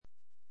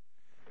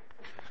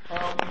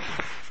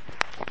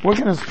We're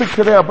going to speak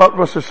today about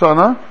Rosh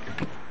Hashanah.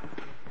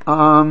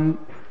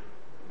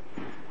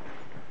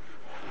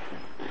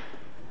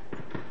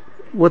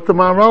 What the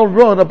Maharal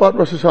wrote about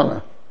Rosh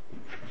Hashanah.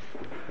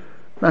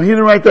 Now he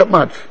didn't write that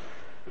much,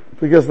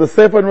 because the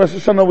Sefer in Rosh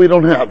Hashanah we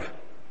don't have.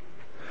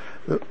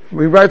 He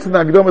writes in the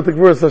Akdama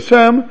Tikvuras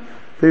Hashem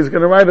that he's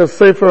going to write a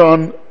Sefer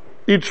on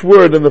each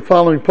word in the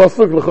following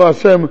pasuk: L'cha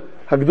Hashem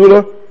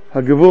Hagdula,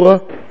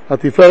 Hagevura,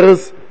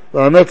 Hatiferes,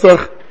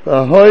 V'Hanetzach,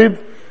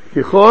 V'Hahoid,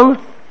 Kichol,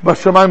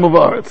 B'Shamayim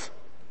U'Va'aretz.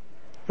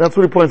 That's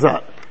what he points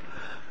out.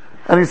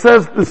 And he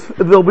says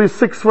there'll be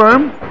 6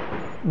 firm.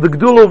 The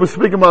Gdula will be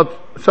speaking about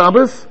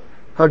Shabbos,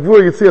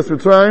 Hagvura Yitzias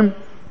Mitzrayim,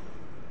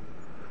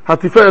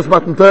 Hatiferes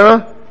Matan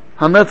Torah,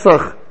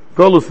 Hanetzach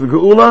Golus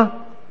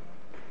Geula,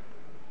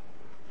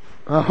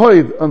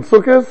 Hahoid on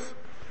Sukkos,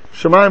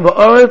 Shemayim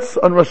Va'aretz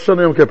on Rosh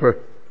Hashanah Yom Kippur.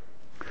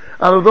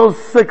 Out of those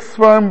 6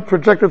 firm,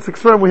 projected 6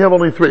 firm, we have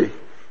only 3.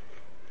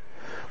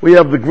 We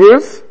have the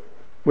Gvuras,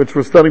 which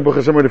we're studying Baruch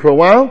Hashem already for a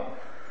while,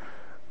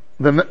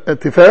 the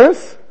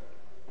Tiferes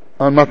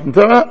on Matan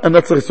Torah, and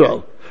Netzach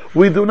Yisrael.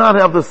 We do not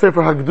have the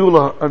Sefer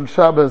Hagdula on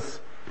Shabbos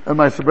and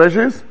Ma'aser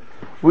Bereishis.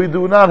 We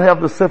do not have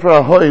the Sefer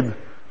Hahoid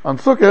on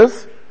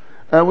Sukkos,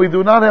 and we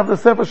do not have the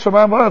Sefer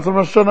Shemayim Va'aretz on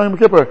Rosh Hashanah Yom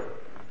Kippur.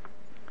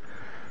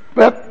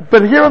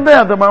 But here and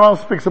there, the Maharal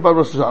speaks about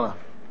Rosh Hashanah.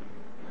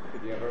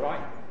 Did he ever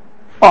write?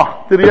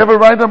 Oh, did he ever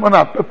write them or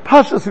not? But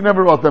Pashas, he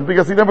never wrote them,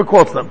 because he never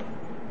quotes them.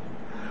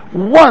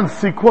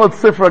 Once he quotes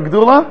Sefer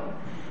Hagdula,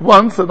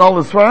 once in all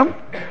his firm,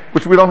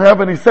 which we don't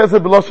have, and he says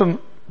it B'Lashon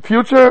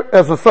future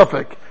as a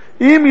suffix.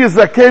 Im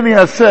Yizakeni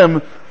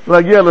Hashem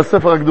Lagia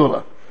LeSefer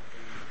Hagdula.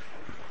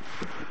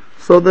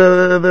 So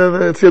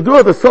the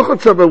Tziyadua, the Sochot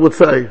Shabbat would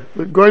say,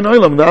 the Goyin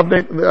Olam, the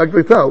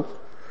Aglital,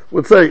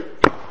 would say,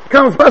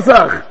 comes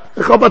Pesach,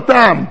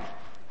 Chobatam,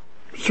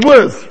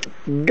 Shavuos,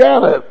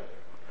 got it.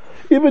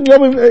 Even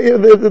Yom,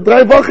 the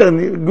Drei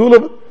Wochen,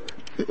 Gula,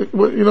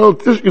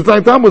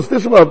 Yisrael Tam was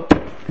Tishvat.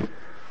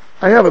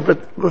 I have it, but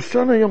Rosh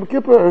Hashanah, Yom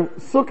Kippur,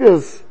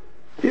 Sukkos,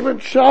 even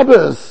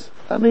Shabbos,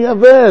 and the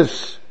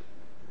Yavesh,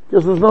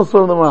 because there's no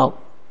sort of them out.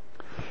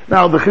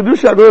 Now, the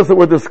Chidush Agoras that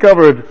were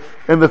discovered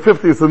in the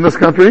 50s in this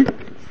country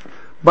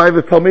by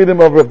the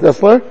Talmidim of Rav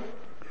Dessler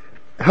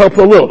helped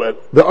a little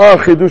bit. There are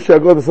Chidush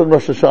Agoras in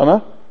Rosh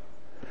Hashanah.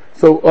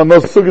 So on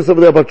those sukkahs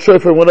over there about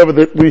Shofar and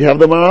whatever, we have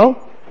them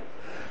all.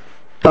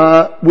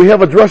 We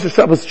have a Rosh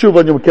Hashanah Tshuva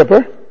on Yom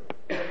Kippur.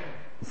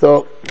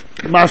 So,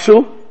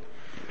 Mashu.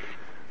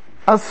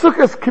 As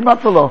sukkahs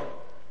kimat lo.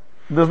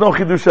 There's no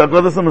Chidush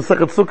Agoras in the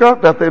second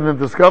sukkah that they didn't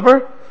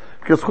discover.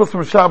 Because Chutz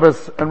from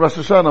Shabbos and Rosh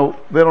Hashanah,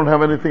 they don't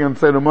have anything on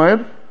Seder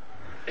Moed.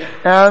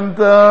 And,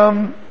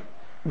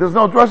 there's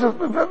no drushes,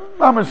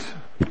 mamish,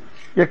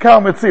 Yakar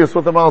Metzias,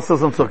 what the Maharal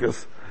says on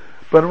Sukkos.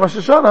 But in Rosh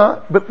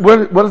Hashanah, but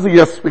what does he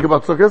speak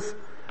about Sukkos?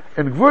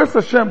 In Gvuras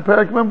Hashem,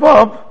 Perek Mem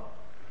Vav,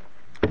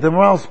 the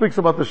Maharal speaks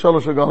about the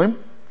Shalosh Regalim,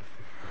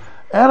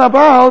 and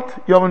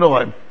about Yom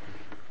Noraim.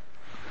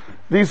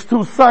 These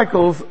 2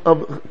 cycles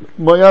of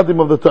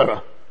Moyadim of the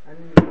Torah.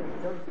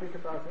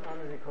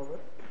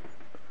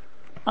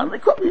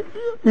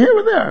 Here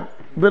and there.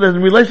 But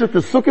in relation to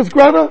Sukkot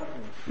Grada?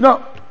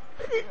 No.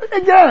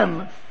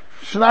 Again,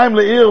 Shnaim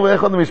Le'ir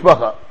Ve'echad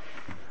Mishpacha.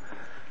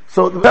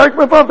 So the Perek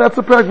Mevav, that's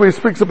the Perek where he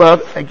speaks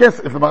about, I guess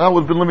if the Maharal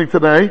would have been living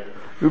today,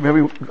 we would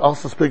maybe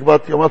also speak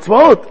about Yom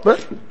HaTzmaut,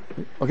 but,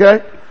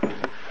 okay?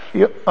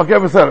 Okay,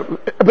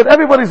 but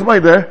everybody's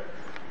made there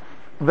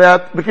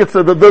that,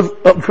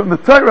 from the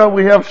Torah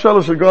we have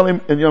Shalosh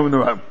Regalim and Yom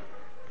Noraim.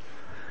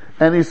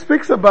 And he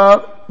speaks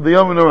about the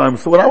Yom Noraim.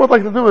 So what I would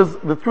like to do is,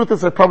 the truth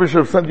is I probably should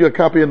have sent you a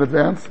copy in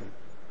advance,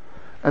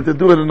 and to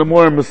do it in a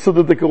more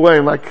Mesudic way,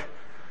 like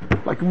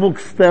MOOC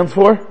stands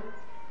for.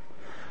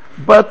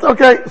 But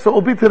okay, so it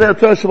will be today a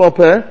Torah Shabbat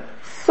Peh.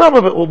 Some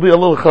of it will be a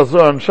little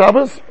Chazor on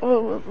Shabbos,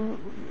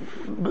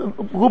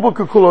 Rubo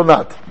Kukulo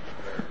not.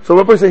 So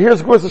Rabbi say,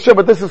 here's Gvuras Hashem,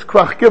 but this is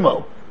Krach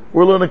Gimel.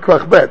 We're learning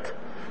Krach Bet.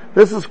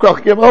 This is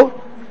Krach Gimel,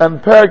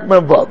 and Perek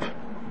Mem Vav.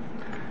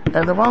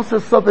 And the Maharal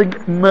says something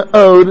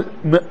me'od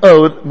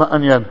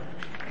ma'anyan.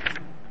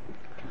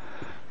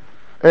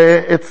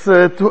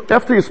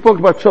 After he spoke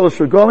about Shalosh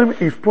Regalim,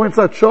 he points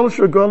out Shalosh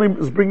Regalim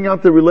is bringing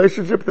out the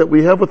relationship that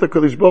we have with the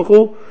Kodesh Baruch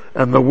Hu,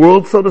 and the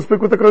world, so to speak,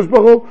 with the Kodesh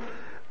Baruch Hu,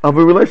 of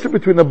a relationship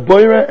between a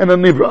Boire and a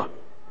Nivra.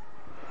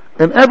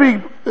 And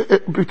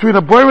between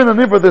a Boire and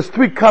a Nivra, there's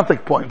 3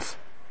 contact points.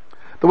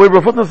 The way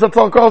Rav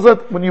Zatzal calls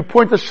it, when you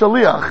point a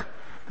Shaliach,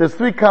 there's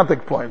 3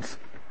 contact points.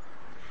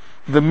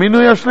 The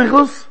Minui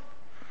HaShlichus,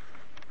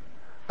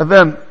 and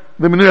then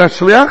the Minui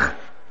HaShliach,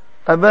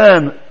 and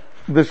then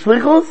the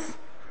Shlichus,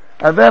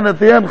 and then at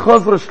the end,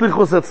 Chosra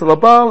Shlichus Etzel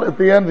HaBaal, at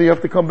the end you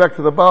have to come back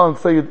to the Baal and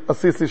say,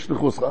 Asisi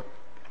Shlichuscha.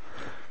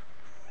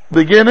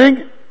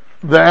 Beginning,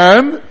 the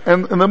end,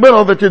 and in the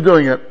middle that you're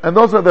doing it. And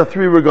those are the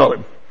 3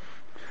 regalim.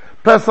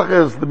 Pesach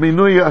is the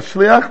Minui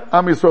HaShliach,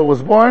 Am Yisrael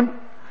was born.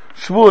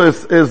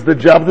 Shavuos is the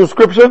job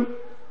description,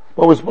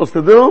 what we're supposed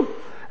to do.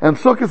 And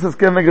Sukkot is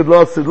Keneged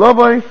Lo Sid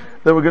Lovai,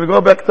 then we're going to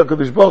go back to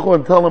Kodesh Baruch Hu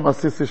and tell him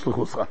Asisi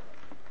Shlichuscha.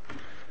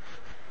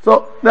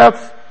 So,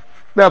 that's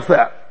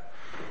that.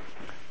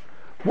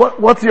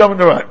 What's Yom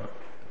Naraim?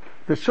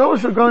 The Sholosh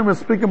Hagoyim is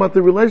speaking about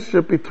the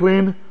relationship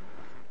between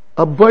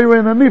a boira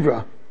and a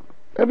nivra.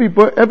 Every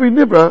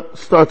nivra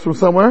starts from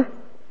somewhere,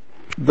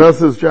 does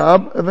his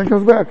job, and then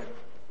comes back.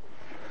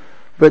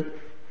 But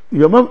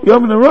Yom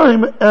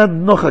Naraim add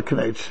Nocha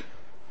Knech.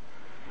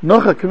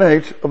 Nocha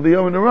Knech of the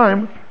Yom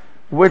Naraim,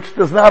 which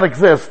does not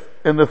exist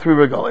in the three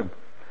regalim.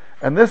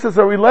 And this is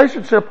a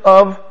relationship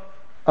of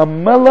a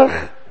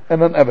melech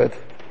and an evet.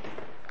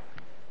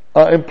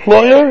 An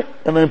employer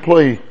and an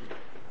employee.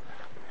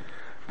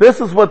 This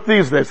is what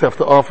these days have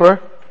to offer.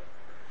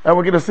 And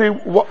we're going to see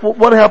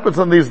what happens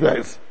on these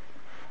days.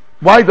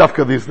 Why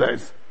dafka these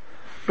days?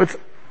 But,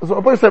 so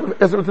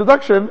as an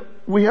introduction,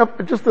 we have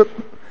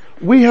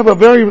a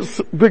very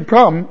big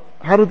problem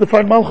how to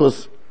define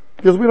Malchus.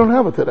 Because we don't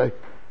have it today.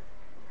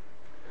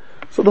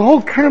 So the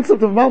whole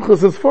concept of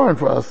Malchus is foreign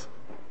for us.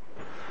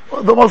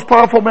 The most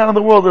powerful man in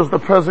the world is the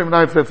President of the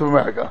United States of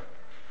America.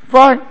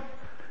 Fine.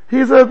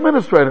 He's an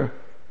administrator.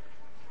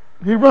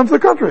 He runs the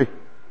country.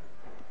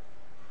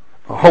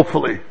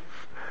 Hopefully.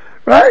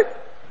 Right?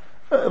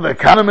 The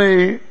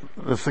economy,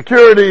 the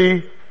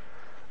security.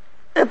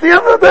 At the end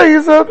of the day,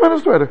 he's an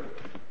administrator.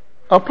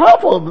 A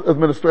powerful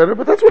administrator,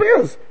 but that's what he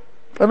is.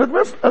 An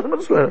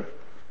administrator.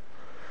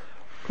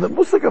 The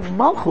musik of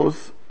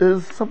Malchus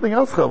is something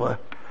else, Chavah.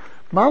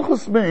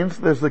 Malchus means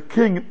there's a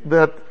king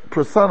that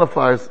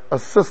personifies a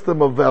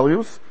system of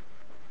values,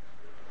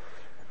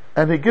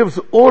 and he gives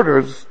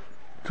orders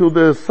to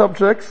the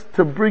subjects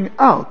to bring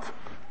out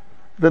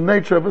the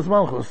nature of his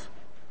Malchus.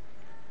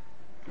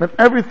 And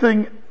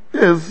everything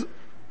is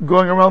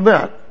going around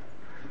that.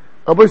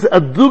 A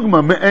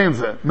dugma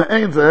me'enze.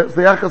 Me'enze is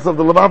the yachas of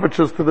the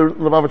Lubavitchers to the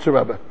Lubavitcher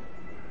Rebbe.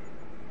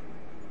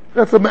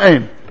 That's a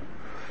me'en.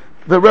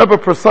 The Rebbe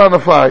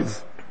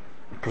personifies,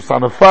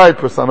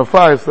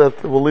 that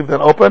we'll leave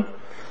that open.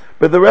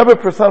 But the Rebbe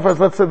personifies,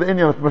 let's say, the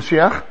Inyan of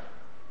Mashiach,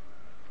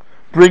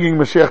 bringing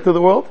Mashiach to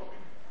the world.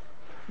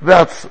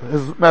 That's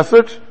his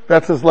message,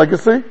 that's his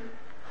legacy.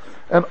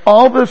 And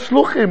all the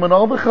shluchim and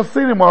all the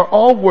chasidim are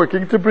all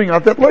working to bring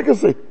out that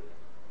legacy.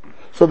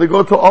 So they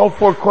go to all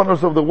four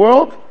corners of the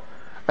world,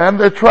 and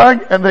they're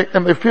trying, and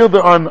they feel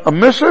they're on a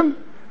mission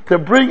to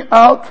bring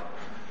to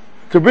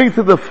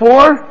the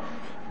fore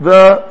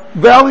the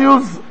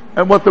values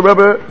and what the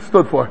Rebbe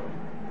stood for.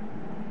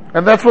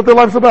 And that's what their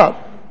life's about.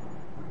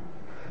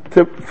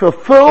 To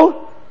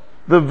fulfill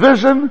the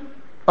vision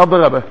of the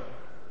Rebbe.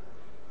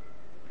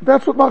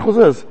 That's what Malchus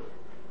is.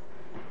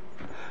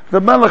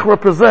 The Melech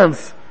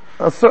represents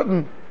a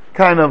certain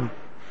kind of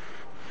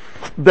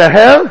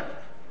deher,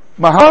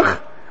 mahach,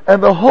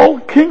 and the whole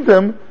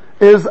kingdom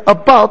is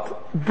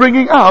about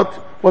bringing out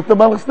what the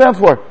Melech stands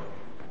for.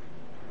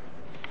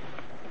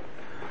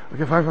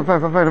 Okay, fine.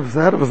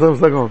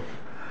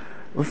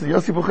 Listen,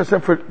 Yossi Baruch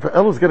Hashem for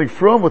Elul's getting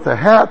from with a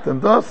hat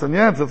and dust and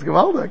yans, it's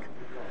gewaldig.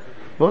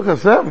 Baruch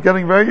Hashem,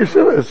 getting very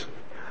yeshivish.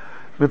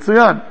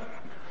 Mitzuyan.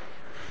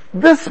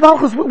 This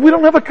Malchus, we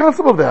don't have a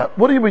concept of that.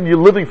 What do you mean you're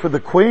living for the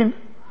queen?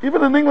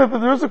 Even in England,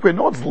 there is a queen.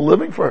 No one's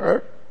living for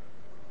her.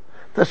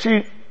 Does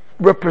she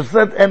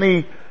represent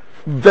any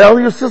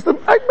value system?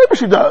 Maybe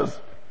she does.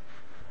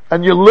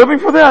 And you're living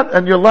for that,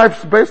 and your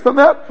life's based on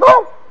that?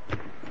 No.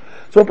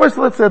 So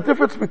basically, let's say a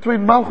difference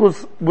between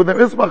Malchus, when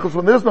there is Malchus,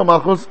 when there is no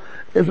Malchus,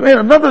 is made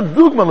another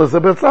dugma,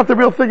 but it's not the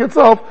real thing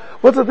itself.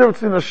 What's the difference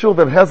between a shul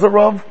that has a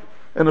Rav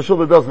and a shul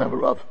that doesn't have a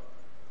Rav?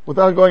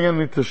 Without going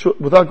into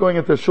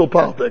shul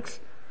politics.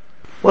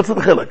 What's the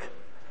chilek?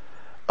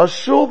 A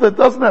shul that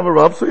doesn't have a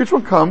Rav, so each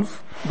one comes,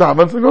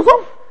 davens, and goes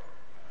home.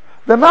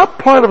 They're not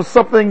part of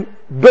something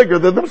bigger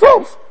than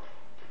themselves.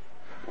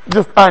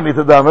 Just I need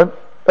to daven,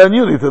 and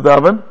you need to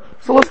daven,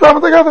 so let's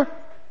daven together.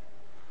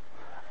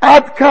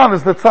 Ad kan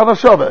is the tzad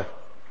hashaveh.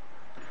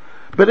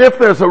 But if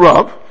there's a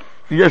Rav,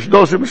 yesh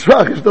doshim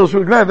mishrach, yesh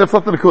doshim gnei, that's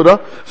not the nekuda,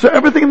 so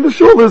everything in the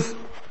shul is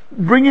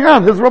bringing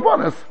out his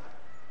rabbanis.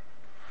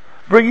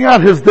 Bringing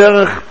out his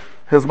derech,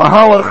 his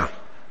mahalach,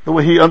 the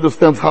way he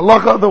understands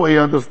halacha, the way he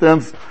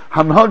understands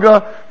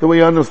hanhaga, the way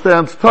he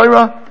understands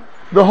Torah.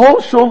 The whole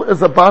shul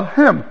is about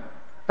him.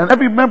 And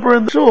every member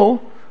in the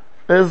shul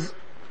is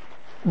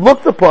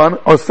looked upon,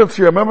 or since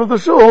you're a member of the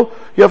shul,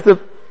 you have to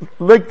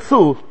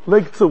Legtzu.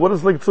 What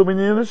does Legtzu mean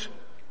in Yiddish?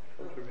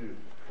 Contribute.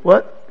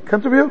 What?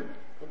 Contribute?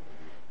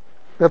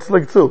 That's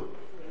Legtzu.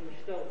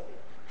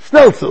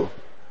 Stelzu.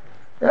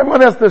 Everyone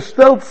has to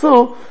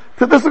Stelzu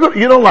to this.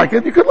 You don't like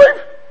it, you could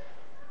leave.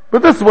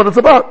 But this is what it's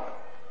about.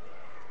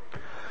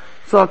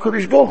 So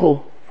HaKadosh Baruch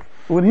Hu,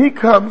 when he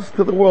comes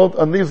to the world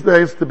on these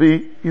days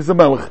he's a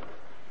melech.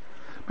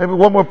 Maybe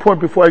one more point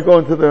before I go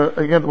into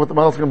what the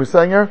Malach is going to be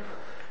saying here.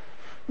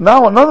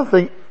 Now another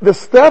thing, the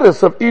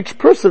status of each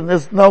person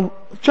is now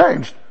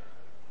changed.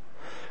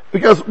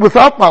 Because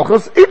without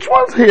Malchus, each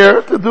one's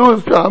here to do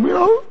his job,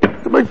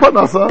 to make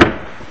parnasa,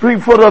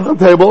 bring food on the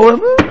table,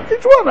 and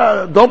each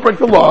one, don't break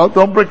the law,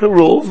 don't break the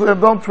rules,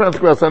 and don't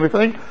transgress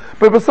anything.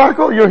 But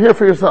B'sakol, you're here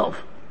for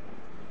yourself.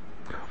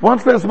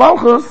 Once there's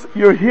Malchus,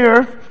 you're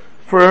here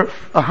for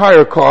a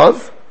higher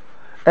cause,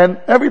 and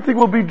everything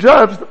will be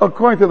judged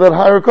according to that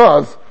higher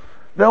cause.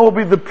 That will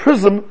be the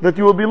prism that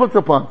you will be looked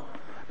upon.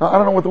 Now, I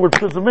don't know what the word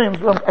prison means,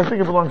 but I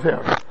think it belongs here.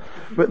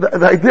 But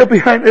the idea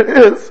behind it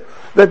is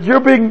that you're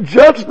being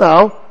judged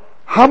now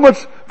how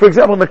much, for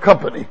example, in the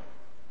company,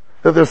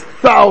 that there's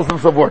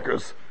thousands of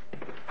workers.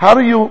 How do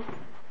you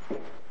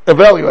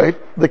evaluate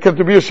the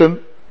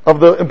contribution of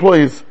the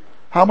employees?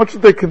 How much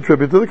did they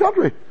contribute to the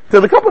company?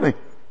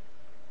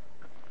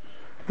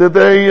 Did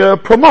they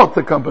promote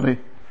the company?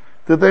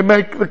 Did they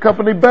make the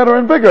company better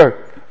and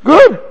bigger?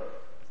 Good.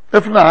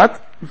 If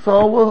not,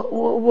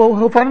 so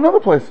he'll find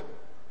another place.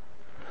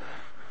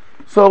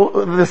 So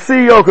the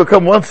CEO could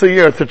come once a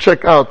year to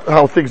check out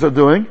how things are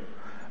doing,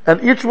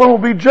 and each one will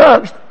be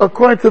judged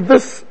according to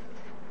this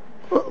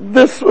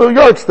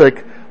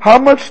yardstick. How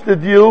much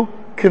did you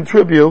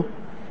contribute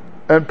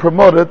and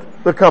promoted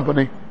the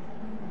company?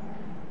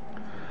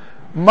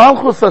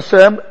 Malchus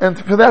Hashem, and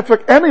for that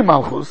fact, any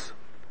Malchus,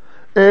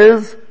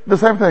 is the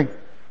same thing.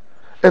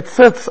 It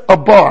sets a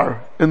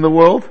bar in the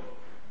world,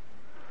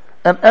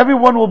 and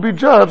everyone will be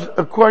judged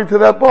according to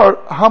that bar.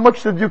 How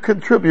much did you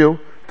contribute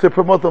to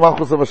promote the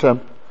Malchus of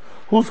Hashem?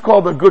 Who's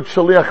called a good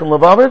Shaliach in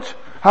Lubavitch?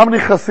 How many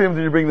Chasim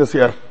did you bring this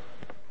year?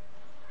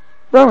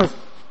 Well,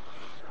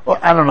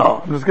 I don't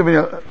know. I'm just giving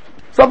you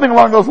something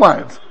along those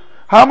lines.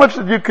 How much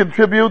did you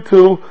contribute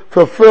to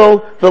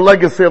fulfill the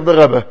legacy of the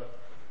Rebbe?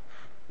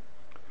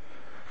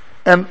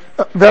 And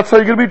that's how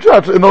you're going to be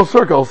judged in those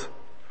circles.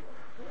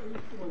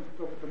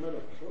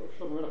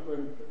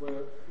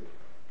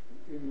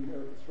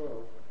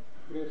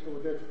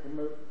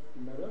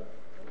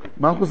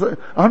 Malchus, 100%.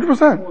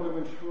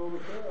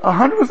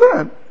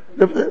 100%.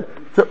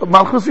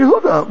 Malchus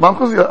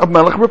Yehuda. A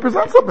Melech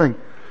represents something.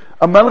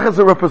 A Melech is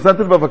a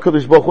representative of a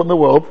Kodesh Baruch Hu in the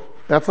world.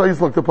 That's how he's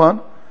looked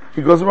upon.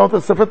 He goes around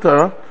with the Sefer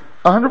Torah,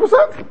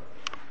 100%.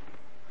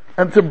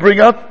 And to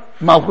bring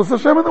out Malchus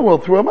Hashem in the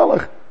world through a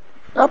Melech.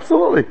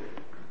 Absolutely.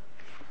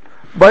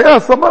 By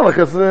us, a Melech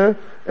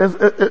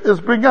is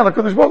bringing out a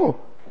Kodesh Baruch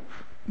Hu.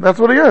 That's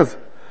what he is.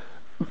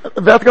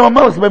 That kind of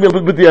Melech is maybe a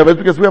little bit b'diavad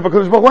because we have a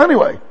Kodesh Baruch Hu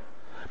anyway.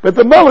 But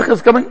the Melech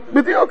is coming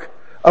b'diuk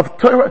of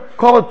Torah,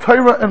 call it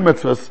Torah and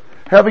mitzvahs,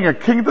 having a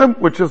kingdom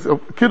which is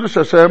Kiddush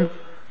Hashem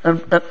and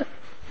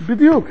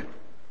b'diuk.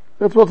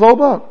 That's what it's all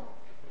about.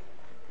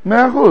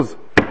 Me'achuz.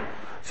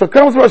 So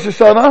comes Rosh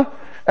Hashanah,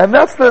 and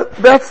that's the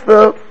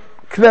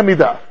K'nei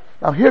Midah.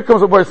 Now here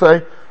comes, what I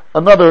say,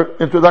 another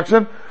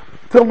introduction.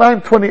 Till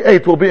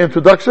 9:28 will be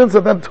introductions,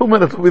 and then 2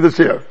 minutes will be the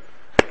Shiur.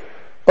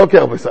 Okay,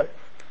 I'll say.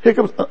 Here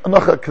comes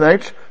Anocha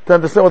Knech to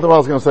understand what the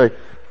Maral is going to say.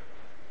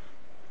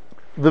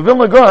 The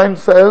Vilna Gaon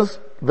says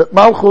that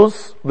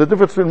Malchus, the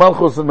difference between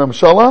Malchus and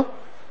Memshala,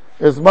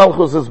 is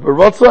Malchus is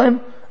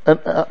Beratzain and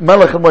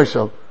Melech and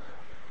Moshel.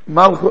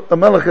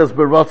 Melech is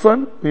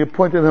Beratzain, we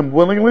appointed him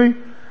willingly,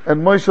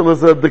 and Moshel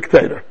is a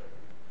dictator,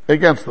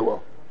 against the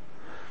will.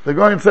 The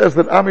Gaon says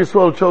that Am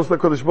Yisrael chose the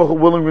Kodesh Baruch Hu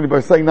willingly by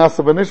saying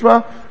Nasa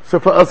v'Nishma, so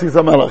for us he's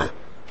a Melech.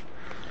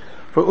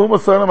 For Ummah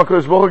Salam,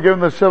 HaKadosh Baruch Hu gave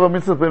them the Sheva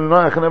Mitzvahs Ben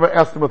Noach. I never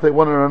asked them if they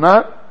wanted it or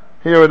not.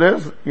 Here it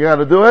is. You had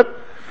to do it.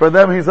 For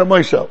them, he's a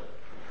Moshel.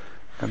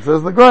 And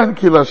says the Goyim,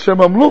 Ki Lashem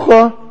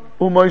Amlucha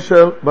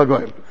U'Moshel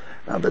B'Goyim.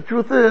 Now the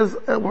truth is,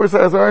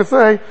 as I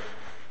say,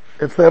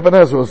 it's the Eben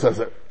Ezra who says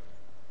it.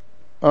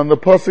 On the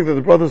pasuk that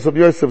the brothers of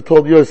Yosef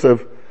told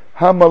Yosef,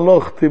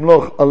 Ha-Maloch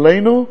Timloch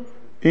Aleinu,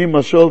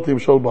 I-Mashol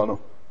Timshol Banu.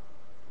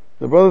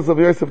 The brothers of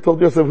Yosef told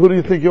Yosef, who do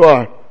you think you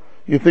are?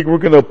 You think we're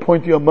going to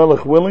appoint you a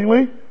Melech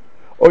willingly?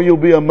 Or you'll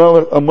be a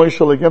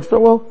Moshel against our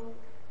will?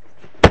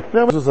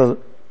 The Ezra says it.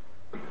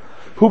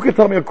 Who can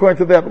tell me according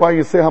to that why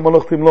you say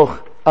Ha-Maloch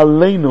Timloch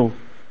Aleinu,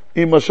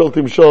 I-Mashol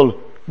Timshol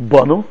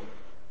Banu?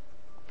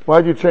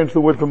 Why did you change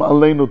the word from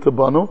Aleinu to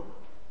Banu?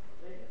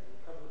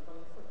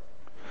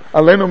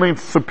 Aleinu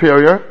means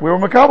superior. We were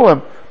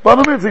Makabalim.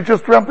 Banu means he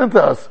just dreamt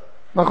into us.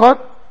 Nachot?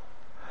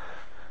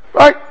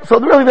 Right? So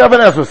really the Eben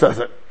Ezra says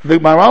it. The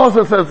Maral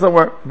says it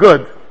somewhere.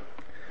 Good.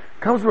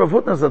 Comes Rav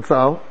Hutner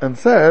Zatzal and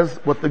says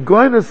what the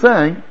Goyen is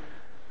saying,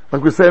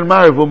 like we say in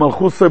Mariv,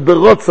 Malchus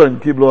berotzen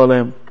kiblu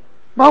aleim.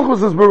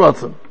 Malchus is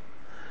berotzen.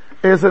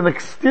 Is an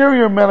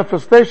exterior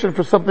manifestation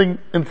for something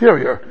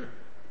interior.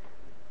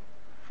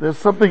 There's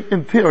something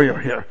interior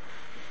here.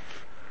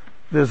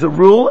 There's a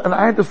rule, and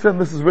I understand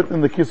this is written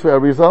in the Kisvei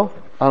Arizal,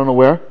 I don't know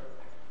where,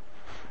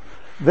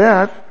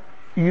 that,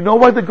 you know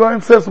why the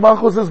Goyen says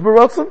Malchus is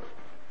berotzen?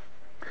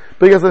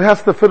 Because it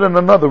has to fit in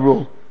another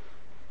rule.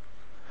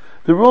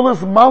 The rule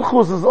is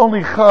Malchus is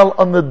only chal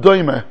on the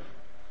doime.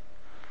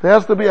 There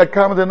has to be a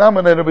common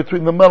denominator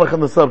between the melech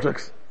and the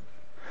subjects.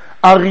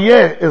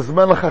 Aryeh is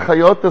melech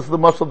hachayot, this is the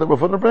mashal that Rav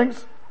Hutner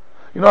brings.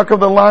 You know how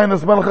come the lion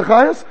is melech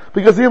hachayos?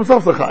 Because he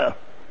himself is a chaya.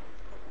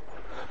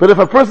 But if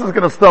a person is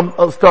going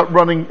to start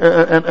running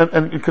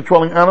and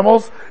controlling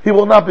animals, he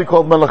will not be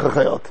called melech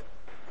hachayot.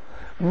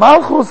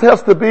 Malchus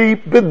has to be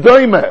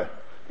bidoime,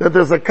 that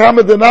there's a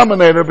common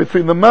denominator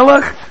between the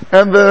melech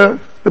and the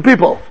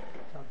people.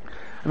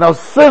 Now,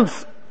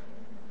 since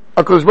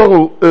HaKadosh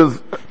Baruch Hu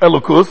is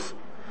Elokus,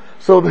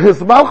 so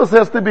his Malchus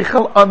has to be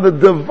on the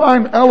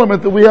divine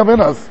element that we have in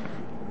us.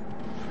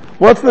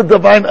 What's the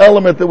divine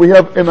element that we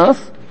have in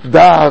us?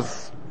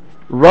 Das,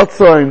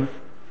 Ratzain,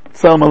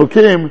 Tzal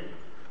Malukim,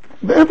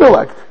 the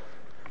intellect.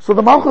 So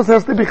the Malchus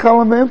has to be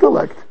chal in the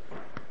intellect.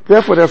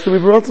 Therefore it has to be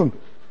b'rotzen.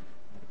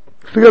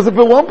 Because if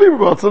it won't be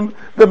b'rotzen,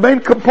 the main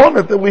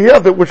component that we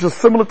have, which is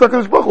similar to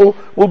HaKadosh Baruch Hu,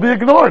 will be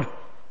ignored.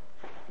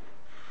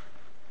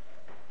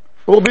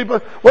 What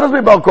does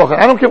mean Baal Kocha?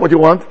 I don't care what you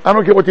want. I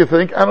don't care what you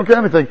think. I don't care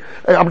anything.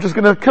 I'm just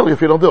going to kill you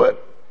if you don't do it.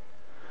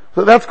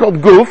 So that's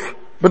called goof,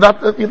 but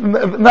not the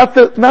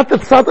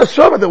tzad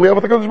hashava that we have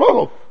with the Kodesh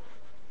Baruch Hu.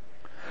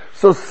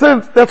 So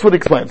since, that's what he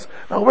explains.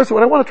 Now, what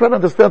I want to try to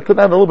understand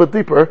tonight a little bit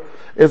deeper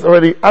is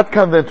already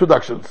atkan the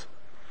introductions.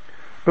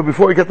 But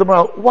before we get to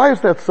Mal, why is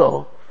that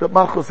so? That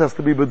Malchus has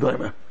to be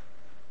bedoime.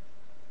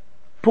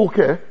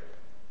 Porque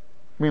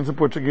means in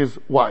Portuguese,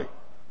 why?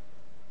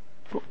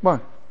 Why?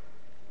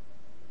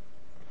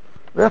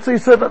 That's what he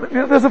said.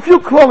 There's a few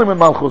klolim in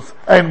Malchus.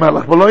 Ein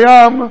melech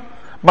b'loyam.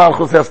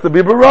 Malchus has to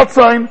be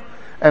b'rotzain.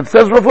 And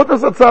says Rav Huda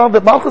Zatzal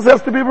that Malchus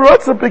has to be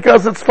b'rotzain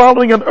because it's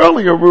following an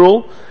earlier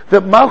rule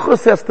that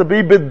Malchus has to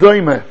be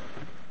b'doime.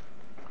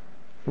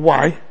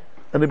 Why?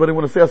 Anybody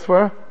want to say as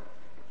far?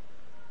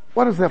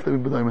 Why does it have to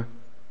be b'doime?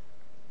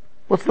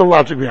 What's the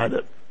logic behind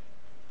it?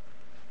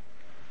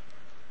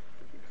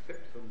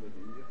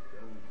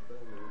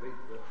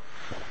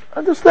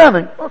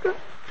 Understanding. Okay.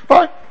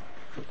 Fine.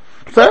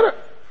 Said it.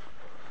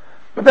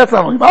 But that's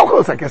not only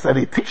Malchus, I guess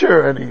any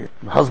teacher, any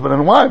husband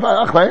and wife,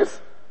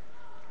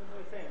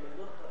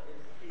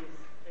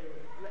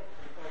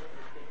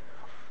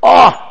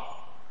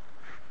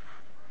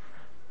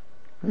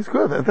 he's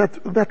good.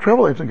 That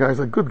travel agent guy is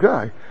a good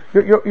guy.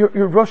 You're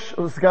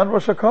Sgan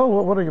Rosh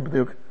Hakol? What are you,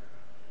 B'diuk?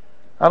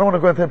 I don't want to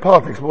go into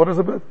politics, but what is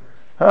it?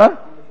 Huh?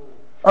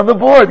 On the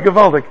board,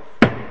 Gavaldik.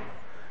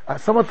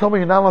 Someone told me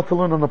you're not allowed to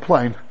learn on the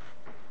plane.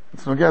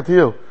 It's no get to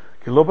you.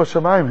 Kilo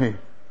b'shamayim he.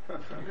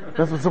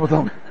 That's what someone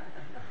told me.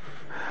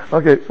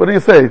 Okay, what do you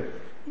say?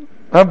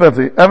 I'm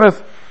Betsy.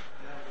 Emes?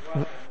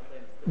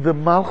 The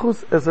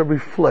Malchus is a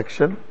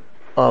reflection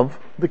of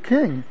the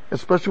king,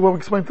 especially what we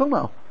explained till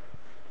now.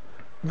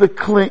 The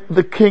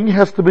king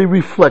has to be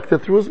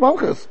reflected through his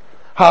Malchus.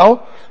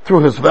 How?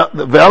 Through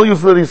the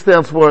values that he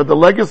stands for, the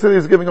legacy that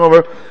he's giving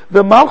over.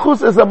 The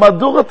Malchus is a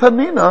Madura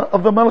Tanina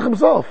of the Melech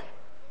himself.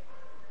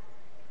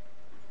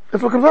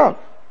 That's what comes out.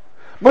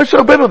 Moshe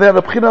Rabbeinu, they had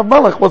a Bechina of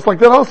Malach, was like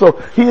that also.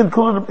 He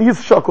included, he's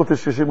Shakot to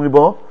Shishim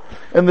Ribo,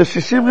 and the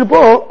Shishim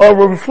Ribo are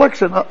a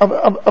reflection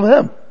of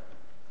him.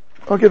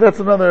 Okay, that's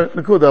another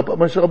Nakuda about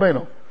Moshe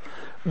Rabbeinu.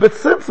 But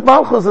since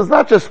Malchus is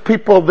not just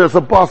people, there's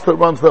a boss that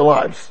runs their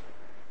lives.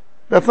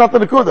 That's not the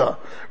Nakuda.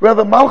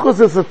 Rather, Malchus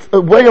is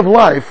a way of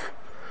life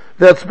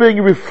that's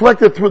being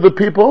reflected through the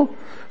people.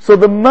 So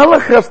the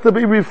Melech has to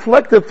be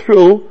reflected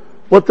through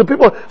what the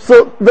people,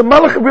 so the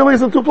Melech really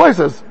is in two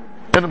places.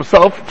 In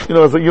himself,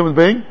 as a human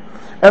being,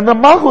 and the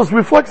Malchus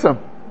reflects him.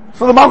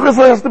 So the Malchus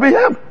has to be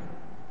him.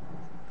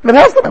 It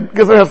has to be him,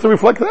 because it has to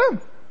reflect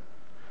him.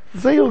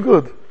 Zeil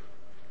good.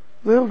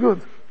 Zeil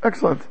good.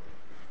 Excellent.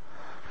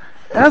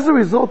 As a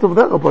result of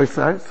that, Rabbi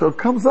Say, so it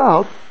comes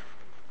out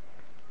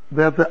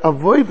that the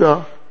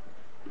Avoida,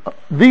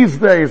 these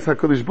days,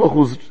 HaKadosh Baruch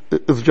Hu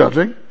is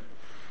judging.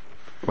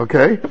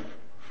 Okay?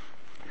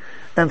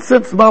 And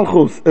since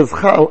Malchus is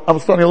Chal, I'm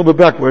starting a little bit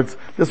backwards.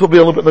 This will be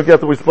a little bit like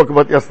that we spoke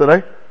about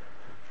yesterday.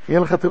 יהיה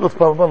לך תירוץ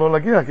פעם הבאה לא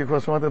להגיע, כי כבר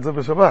שמעת את זה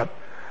בשבת.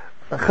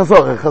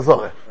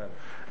 חזור.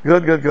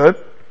 Good.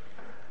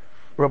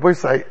 Rabbi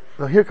say,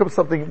 now here comes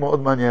something more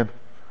מעניין.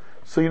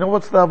 So you know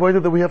what's the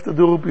avodah that we have to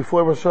do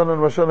before Rosh Hashanah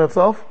and Rosh Hashanah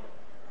itself?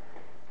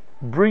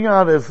 Bring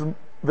out as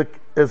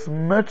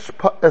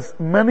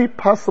many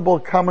possible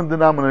common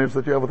denominators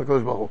that you have with the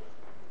Kodesh Baruch Hu.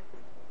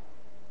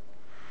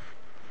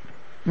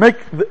 Make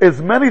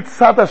as many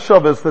tzad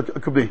hashavas that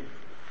it could be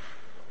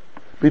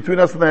between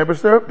us and the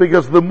Eibishter,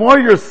 because the more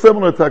you're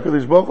similar to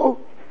HaKadosh Baruch Hu,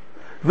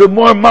 the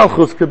more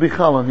Malchus could be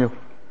chal on you.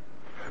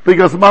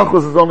 Because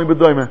Malchus is only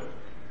B'doime.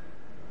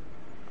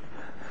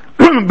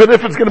 But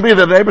if it's going to be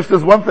that the Eibishter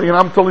is one thing and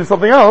I'm telling you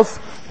something else,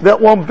 that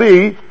won't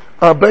be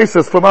a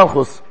basis for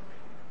Malchus.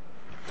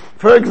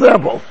 For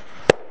example,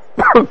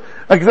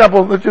 I'm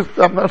just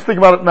thinking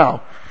about it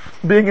now.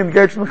 Being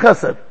engaged in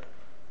Chesed.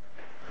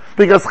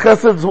 Because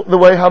Chesed is the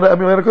way how to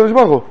emulate HaKadosh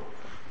Baruch Hu.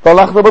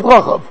 V'alachta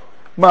b'trachav.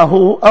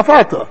 Mahu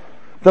afata.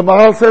 The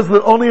Maharal says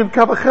that only in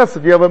Kavach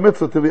Chesed you have a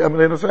mitzvah to be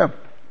emulate Hashem.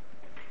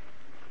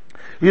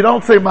 You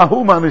don't say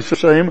Mahu manish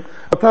Hashem,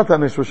 atata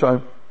nish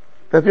Hashem.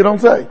 That you don't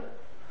say.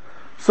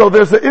 So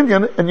there's an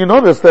Indian, and you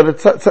notice that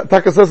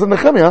Taka says in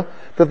Nehemiah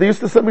that they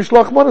used to say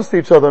Mishloach Manos to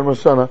each other in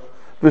Rosh Hashanah.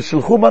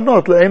 V'shilchu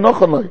manot le'ein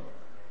nochanoi.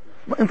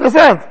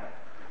 Interessant.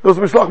 There's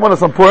Mishloach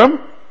Manos on Purim,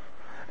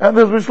 and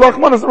there's Mishloach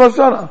Manos in Rosh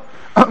Hashanah.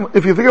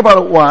 If you think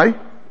about it, why?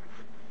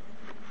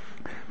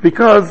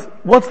 Because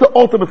what's the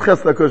ultimate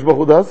chesed that HaKadosh Baruch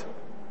Hu does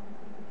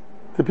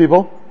to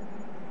people?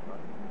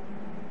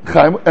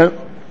 Chaim, and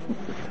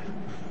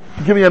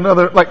give me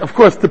another, of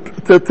course, to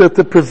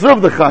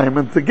preserve the Chaim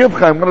and to give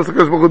Chaim, what does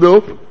HaKadosh Baruch Hu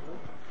do?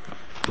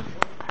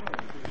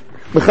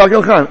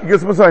 Mechagel Chaim, he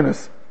gives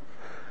Messiahs.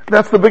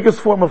 That's the biggest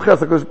form of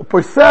chesed.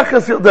 Poisech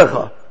es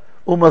yodecha,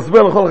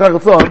 u'masber l'chol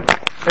chachatzon,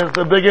 is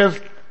the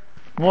biggest,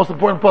 most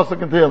important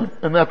pasuk in Tehillim,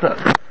 in that prayer.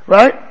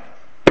 Right?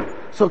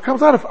 So it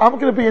comes out, if I'm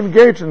going to be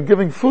engaged in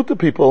giving food to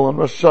people on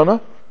Rosh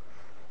Hashanah,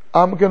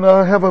 I'm going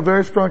to have a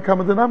very strong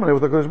common denominator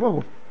with HaKadosh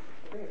Baruch Hu.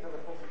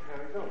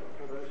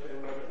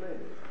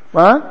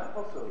 What?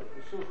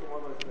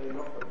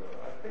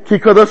 Ki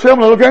Kadosh Hashem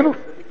Lo Elokeinu.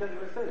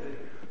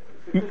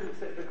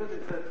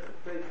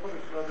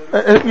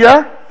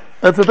 Yeah,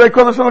 it's a day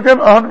Kodesh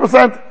Elokeinu,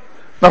 100%.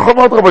 Nachon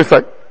Ma'od Rabbi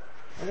Yisai.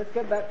 Let's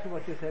get back to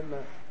what you said,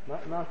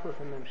 Malchus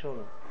and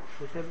Memshola.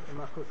 You said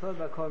Malchus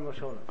Bakol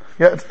Moshola.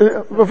 Yeah,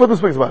 before this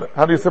speaks about it,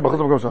 how do you say Malchus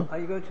Bakol Moshola? Are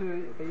you getting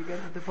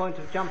to the point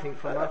of jumping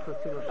from Malchus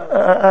to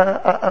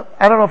Moshola?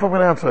 I don't know if I'm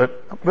going to answer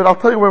it, but I'll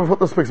tell you where before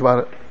this speaks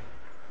about it.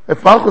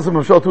 If Malchus and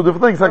Memshola are two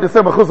different things, like I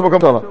said, Malchus Bakol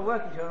Moshola. You're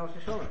working to Rosh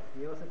Hashanah.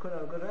 You also could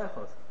have a good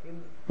echos.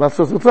 That's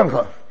just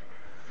Tzemcha.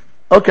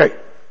 Okay,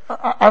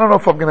 I don't know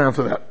if I'm going to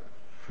answer that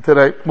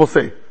today. We'll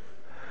see.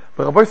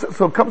 But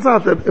so it comes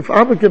out that if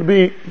I'm going to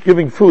be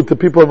giving food to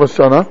people in Rosh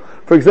Hashanah,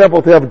 for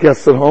example, to have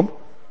guests at home,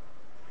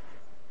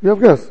 you have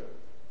guests,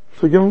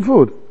 so you give them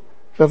food.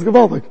 That's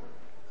gewaltig.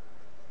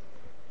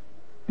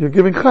 You're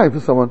giving chai to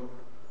someone,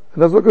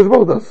 and that's what HaKadosh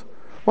Baruch Hu does.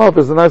 Well,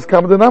 there's a nice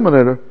common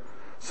denominator.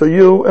 So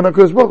you and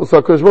HaKadosh Baruch Hu,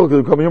 so HaKadosh Baruch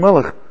Hu become your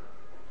melech.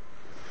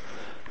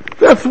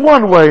 That's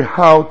one way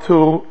how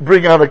to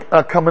bring out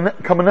a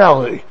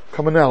commonality,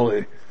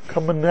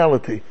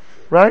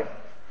 right?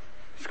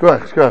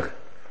 Shkoch.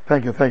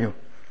 Thank you.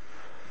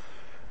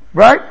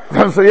 Right?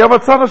 So you have a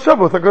tzad of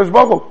Shabbat, HaKadosh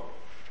Baruch Hu.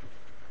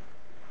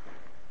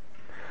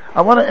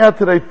 I want to add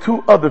today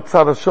two other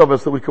tzad of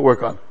Shabbos that we could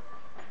work on.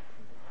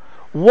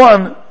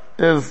 One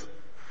is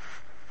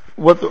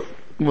what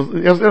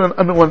was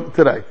another one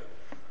today.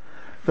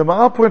 The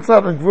Maharal points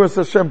out in verse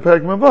Hashem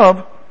Perek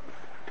Mevav,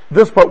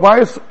 this part,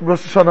 why is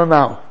Rosh Hashanah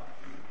now?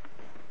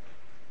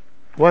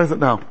 Why is it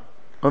now?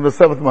 On the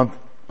 7th month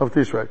of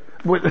Tishrei.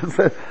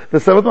 The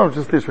 7th month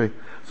is Tishrei.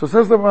 So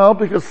says the Maharal,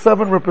 because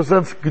 7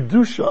 represents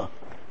Kedusha.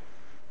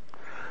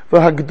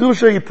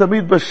 V'ha-Kedusha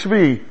yitamid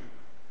b'shvi.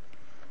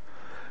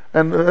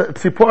 And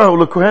Tzipora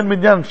u'lekohen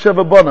minyan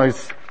sheva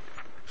bonos.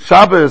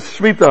 Shabbos,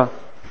 Shmita.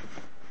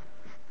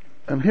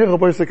 And here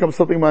Rabbi Yisrael comes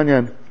something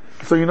manyan.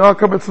 So you know how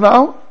come it's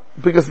now?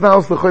 Because now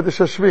it's the Chodesh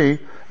HaShvi,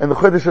 and the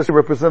Chodesh HaShvi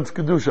represents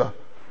Kedusha.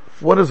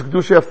 What does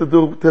Kedusha have to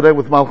do today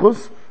with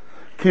Malchus?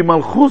 Ki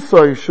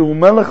Malchusoi shu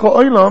melech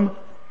ha'olam.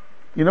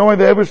 You know why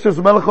the Eibishter is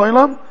melech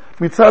ha'olam?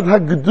 Mitzad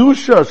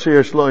ha'kedusha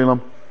sheyesh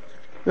lo'olam.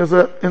 There's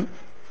a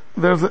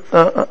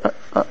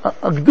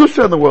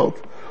Kedusha in the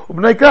world.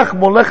 Ubnei kach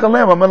molech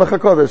alem ha'melech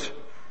ha'kodesh.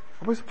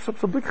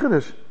 It's a big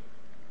chiddush.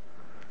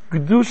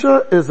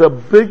 Kedusha is a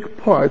big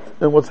part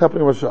in what's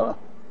happening in Rosh Hashanah.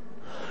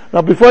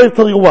 Now before I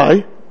tell you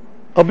why,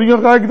 I'll bring a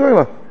Raya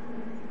Gdoila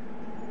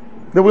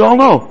that we all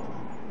know.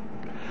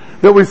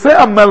 That we say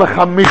a Melech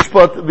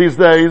HaMishpat these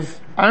days,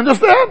 I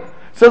understand.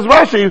 Says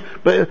Rashi,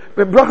 but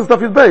Brachas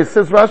Daf Beis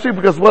says Rashi,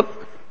 because what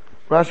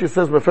Rashi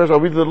says, I'll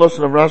read the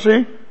Lashon of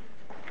Rashi.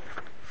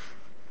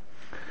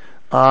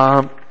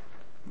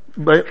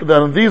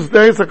 That in these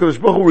days, HaKadosh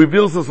Baruch Hu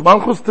reveals His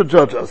Malchus to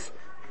judge us.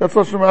 That's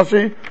Lashon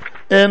Rashi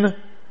in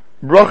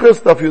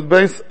Brachas Daf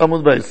Beis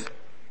Amud Beis.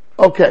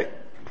 Okay.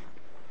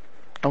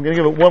 I'm going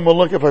to give it one more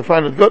look if I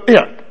find it good.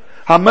 Here.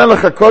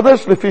 המלך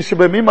הקודש, לפי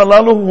שבימים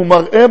הללו הוא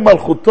מראה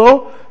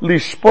מלכותו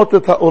לשפוט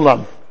את העולם.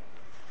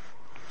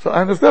 So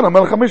I understand,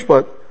 המלך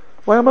המשפט.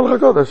 Why המלך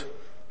הקודש?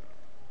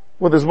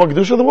 Well, there's more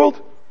Kedusha in the world?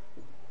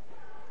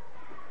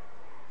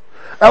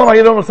 Elamai,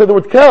 you don't want to say the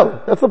word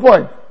kel. That's the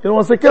point. You don't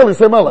want to say kel, you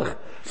say melech.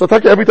 So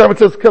every time it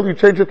says kel, you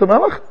change it to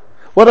melech?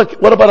 What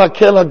about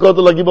hakel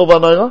hagodol hagibor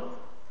v'anoira?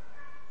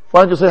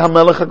 Why don't you say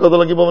hamelech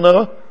hagodol hagibor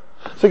v'anoira?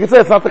 So you can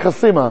say it's not the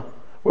chasima.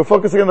 We're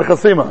focusing on the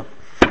chasima.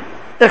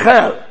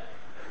 Echel.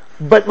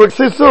 But we'll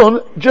see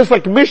soon, just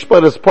like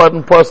Mishpat is part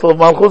and parcel of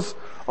Malchus,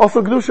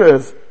 also Kedusha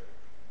is.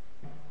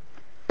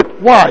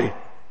 Why?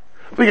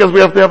 Because we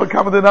have to have a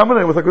common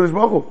denominator with HaKadosh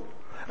Baruch Hu.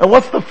 And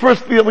what's the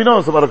first thing that we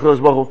notice about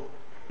HaKadosh Baruch Hu?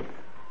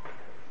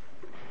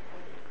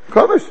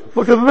 Kodesh.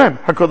 Look at the name.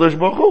 HaKadosh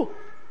Baruch Hu.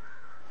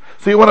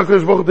 So you want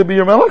HaKadosh Baruch Hu to be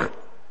your Melech?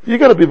 You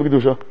gotta be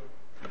Kedusha.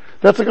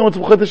 That's like going to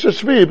B'chodesh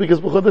HaShvi, because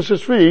B'chodesh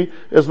HaShvi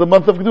is the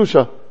month of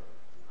Kedusha.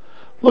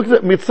 Look at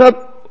it.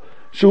 Mitzad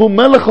שהוא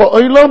מלך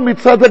העולם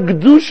מצד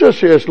הקדושה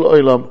שיש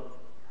לעולם.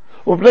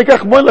 ובפני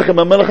כך מלך עם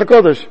המלך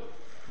הקודש.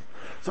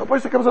 So a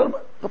person comes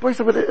out,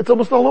 it's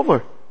almost all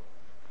over.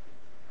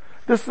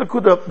 This is the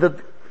kuda that,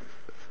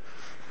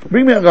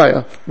 bring me a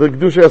raya, the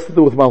kedusha has to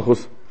do with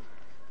Malchus.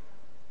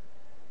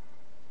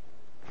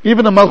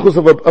 Even the Malchus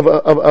of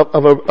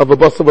a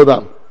bas of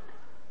Adam.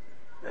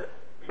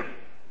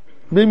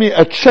 Bring me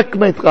a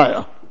checkmate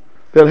raya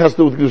that has to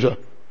do with kedusha.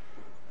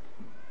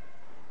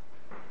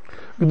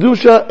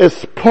 Kedusha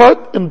is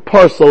part and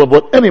parcel of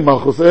what any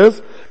Malchus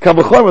is,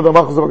 Kavachor with the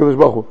Malchus of HaKadosh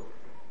Baruch Hu.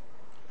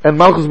 And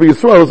Malchus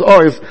b'Yisrael is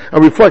always a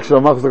reflection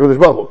of Malchus of HaKadosh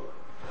Baruch Hu.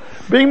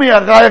 Bring me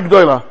a Raya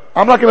Gdoila.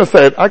 I'm not going to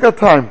say it. I got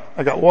time.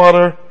 I got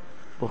water.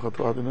 A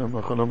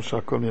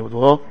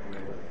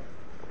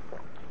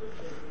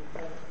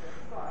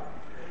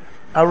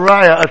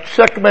Raya, a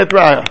checkmate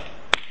Raya.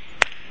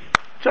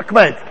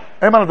 Checkmate.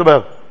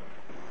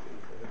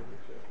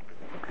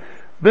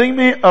 Bring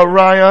me a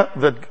Raya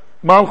that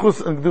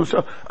Malchus and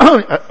Kedusha.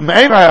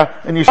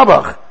 Me'eraya and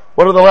Yishabach.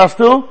 What are the last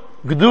two?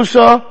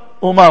 Kedusha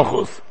and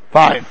Malchus.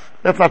 Fine.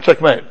 That's not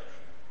checkmate.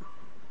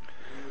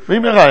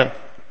 Me'eraya.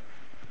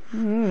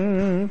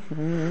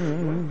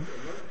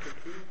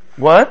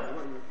 What?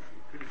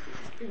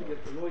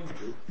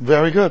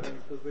 Very good.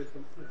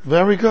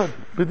 Very good.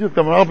 B'diuk.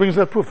 The Maral brings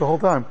that proof the whole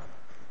time.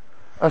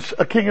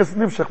 A king is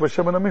nimshach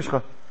b'shem and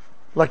mishcha,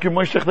 like you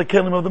moishech the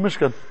kelim of the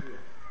Mishkan.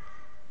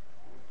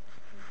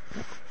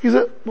 He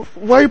said,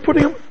 why are you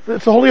putting him?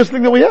 It's the holiest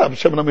thing that we have,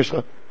 Shem and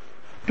mishcha,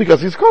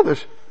 because he's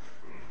Kodesh.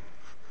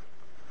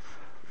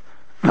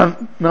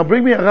 Now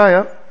bring me a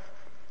raya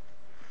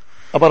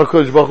about a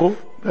Kodesh Baruch Hu,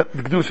 that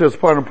the Kedusha is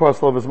part and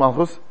parcel of his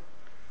Malchus.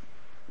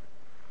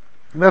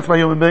 And that's my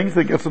human beings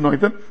that gets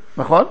anointed.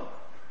 Nachon?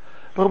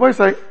 But Rabbi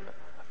say,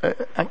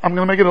 I'm going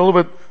to make it a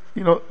little bit,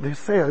 they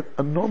say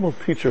a normal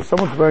teacher,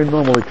 someone's very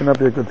normal, he cannot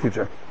be a good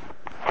teacher.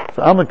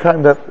 So I'm the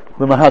kind that,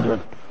 the Mahadran.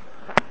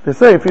 They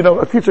say, if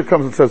a teacher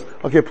comes and says,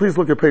 okay, please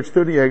look at page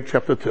 38,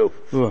 chapter 2.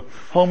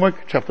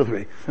 Homework, chapter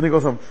 3. And he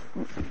goes on,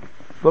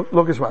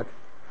 look ishmak.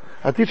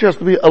 A teacher has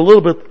to be a little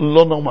bit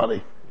lo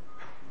normali.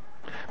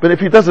 But if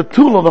he does it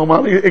too lo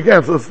normali,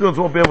 again, so the students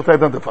won't be able to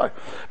identify.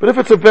 But if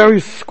it's a very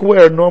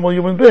square, normal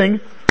human being,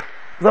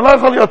 then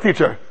not only a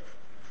teacher.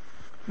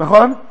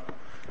 Nachon?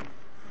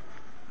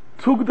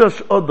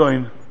 Tugdash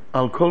odoin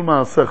al kol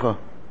ma'asecha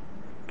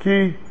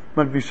ki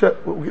magdisha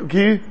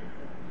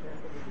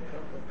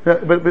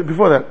but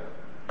before that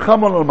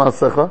chamol al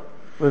ma'asecha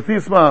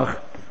v'tismach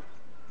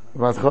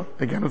ma'asecha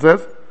again it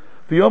says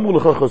v'yomu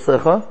l'cha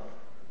chosecha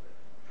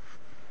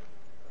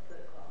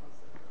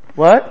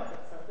what?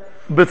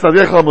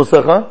 b'tzadecha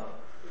mosecha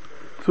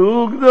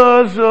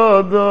tugdash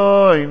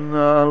odoin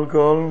al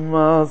kol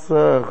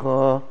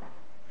ma'asecha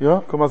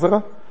kol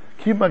ma'asecha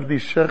ki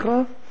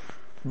magdishecha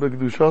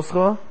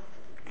b'kdushascha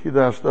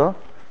Kidashta,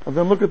 and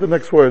then look at the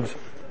next words.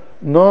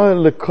 Noah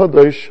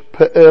lekodesh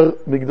pe'er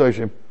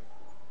migdoshim.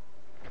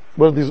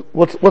 What are these?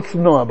 What's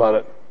Noah about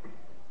it?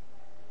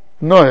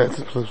 Noah,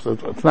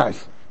 it's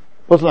nice.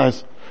 What's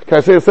nice? Can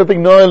I say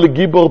something? Noah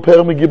legibor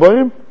pe'er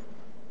migiborim?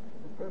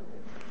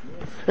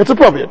 It's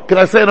appropriate. Can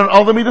I say it on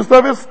all the midas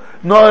service?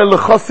 Noah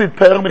lechosid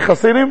pe'er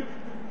michasidim?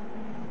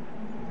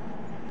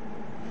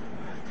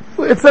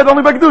 It's said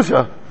only by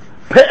Kedusha.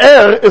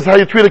 Pe'er is how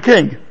you treat a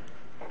king.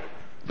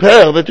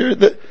 Pe'er,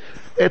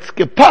 it's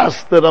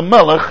gepas that a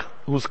melech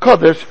who's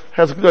Kodesh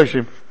has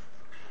Kedoshim.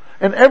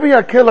 And every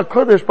Akel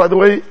Kodesh, by the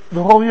way,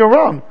 the whole year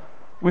round,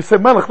 we say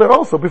melech there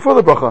also, before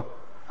the bracha.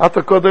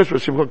 Ata Kodesh,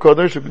 V'shimcha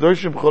Kodesh,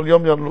 U'Kedoshim, B'chol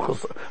Yom Yom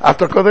Luchos.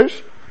 Ata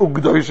Kodesh,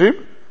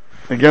 U'Kedoshim.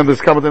 Again, this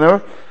comment in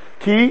error.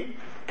 Ki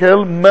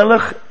kel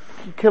melech,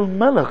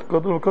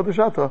 Godel Kodesh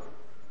Ata.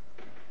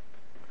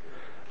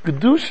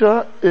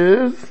 Kedusha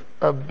is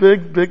a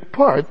big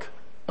part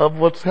of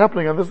what's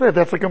happening on this day.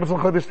 That's like a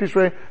Chodesh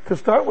Tishrei to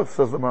start with,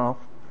 says the Maral.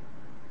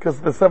 Because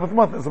the 7th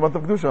month is the month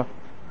of Kedusha.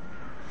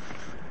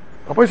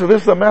 So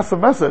this is a massive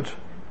message.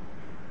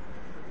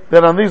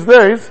 That on these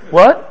days,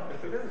 what?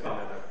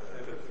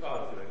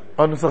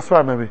 Oh, Nusach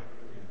Sfar maybe.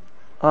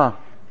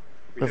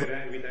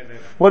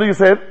 What do you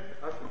say?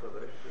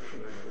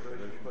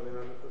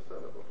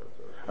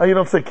 Oh, you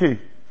don't say ki.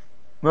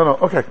 No,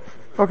 okay.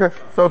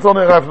 So it's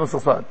only arrived from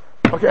Nusach Sfar.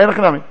 Okay,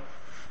 Enochanami.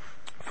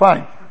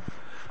 Fine.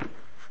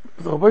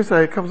 So Rabbi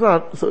say it comes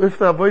out, so if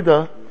the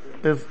Avodah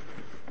is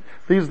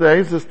these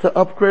days is to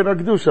upgrade our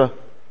Kedusha.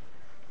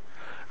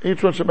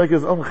 Each one should make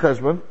his own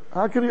cheshbon.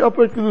 How can he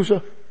upgrade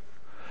Kedusha?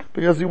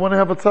 Because you want to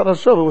have a tzad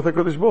HaShavah with a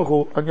Kodesh Baruch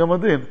Hu on Yom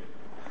Hadin.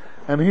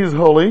 And he's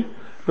holy.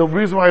 The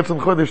reason why it's in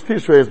Chodesh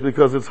Tishrei is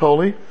because it's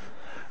holy.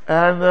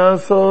 And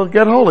so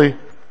get holy.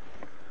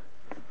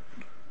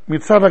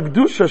 Mitzad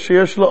HaKedusha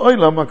sheyesh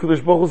la'olam,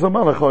 HaKodesh Baruch Hu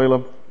zamalech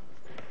ha'olam.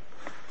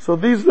 So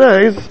these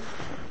days,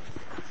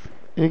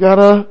 you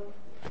gotta,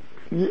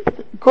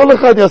 kol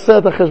echad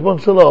yaseh et HaCheshbon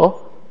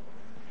shelo,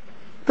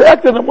 to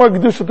act in a more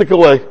Kedushatik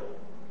way.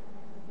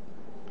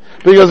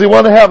 Because you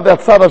want to have that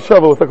Tzad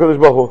HaShavah with HaKadosh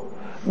Baruch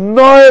Hu.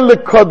 Noe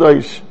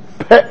lekodesh,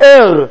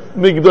 pe'er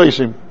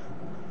migdoshim.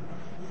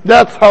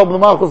 That's how the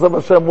Malchus of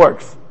Hashem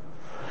works.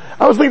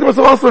 I was thinking to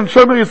myself also in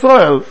Shomer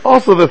Yisrael,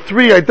 also the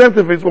three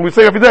identities when we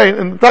say every day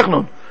in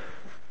Tachnun.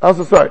 I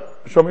also say,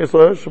 Shomer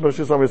Yisrael, Shomer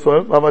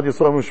Yisrael, Avad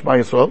Yisrael, Shema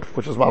Yisrael,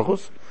 which is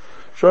Malchus.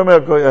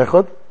 Shomer Goy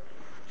Echad,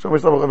 Shomer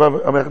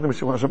Yisrael, Amechad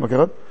Mishim Hashem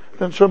Akerad,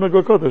 then Shomer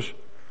Goy Kodesh.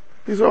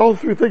 These are all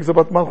three things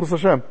about Malchus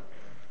Hashem.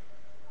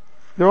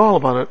 They're all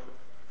about it.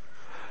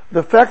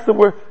 The fact that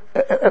we're,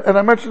 and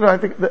I mentioned, I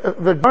think,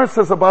 the Gemara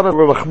says about us,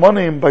 we're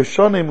Rachmanim,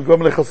 Baishanim,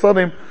 Gom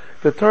Lechasadim.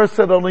 The Torah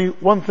said only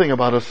one thing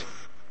about us.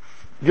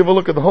 Give a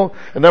look at the whole,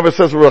 it never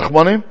says we're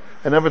Rachmanim,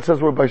 it never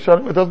says we're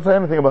Baishanim, it doesn't say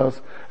anything about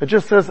us. It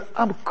just says,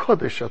 I'm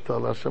Kodesh Ata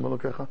Hashem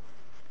Elokecha.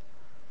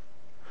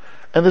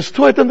 And there's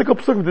two identical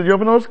psukim. Did you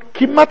ever notice?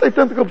 Kimat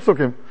identical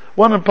psukim.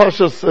 One in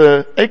Parshas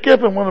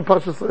Ekeb and one in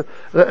Parshas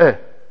Re'eh.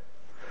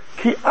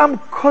 Ki am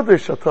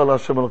Kodesh Ata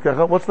Hashem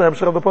Elokecha. What's the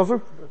Hemshech of the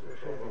pasuk?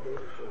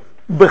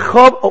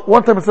 B'cha,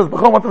 one time it says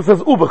B'cha, one time it says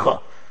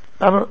U'B'cha.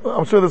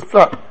 I'm sure there's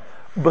flat.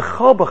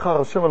 B'cha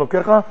B'cha Hashem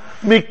Elokecha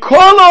Mikol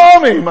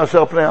Ha'omim Asher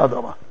Pnei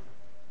Adama.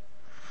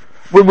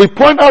 When we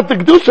point out the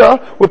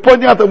Kedusha, we're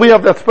pointing out that we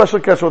have that special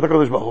kesher with the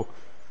Kodesh Baruch Hu.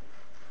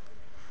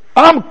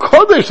 Am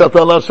Kodesh ata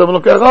Hashem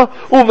Elokecha,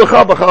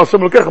 uvecha b'cha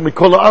Hashem Elokecha,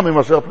 mikol ha'amim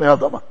asher pnei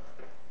adama.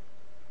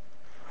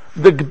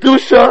 The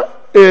Kedusha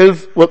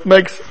is what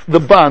makes the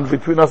bond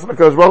between us and the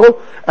Kodesh Baruch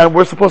Hu, and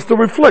we're supposed to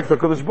reflect the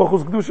Kodesh Baruch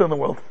Hu's Kedusha in the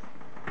world.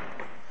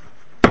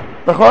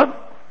 Nachon?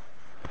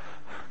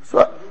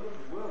 So,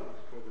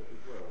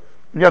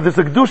 yeah, there's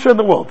a Kedusha in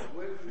the world.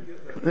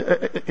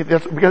 That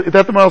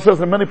the Maral says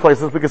in many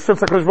places, because since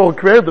HaKadosh Baruch Hu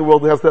created the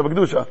world, it has to have a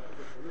Kedusha.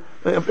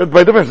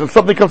 By definition,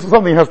 something comes to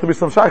something, it has to be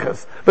some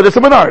shaykhs. But it's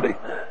a minority.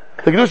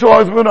 The Kedusha will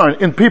always be a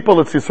minority. In people,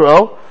 it's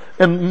Yisrael.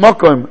 In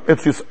Makom,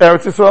 it's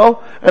Eretz Yisrael.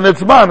 And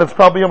it's Man, it's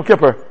probably Yom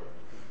Kippur.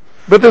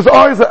 But there's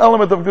always an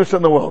element of Kedusha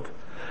in the world.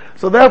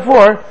 So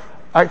therefore,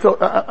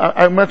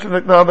 I mentioned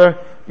it now there,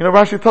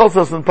 Rashi tells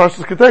us in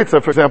Parshas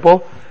Ketetzah, for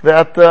example,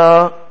 that,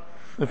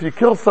 if you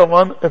kill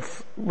someone,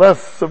 it's less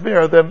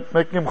severe than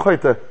making him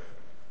choyte.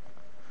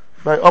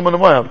 By Omen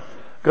Moab.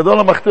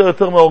 Gadol HaMachtir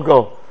Yoter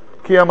Me'olgo.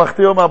 Ki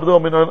HaMachtir Me'olgo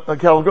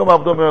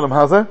Me'olam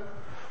Hazeh.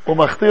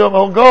 U'Machtir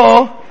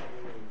Me'olgo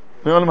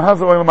Me'olam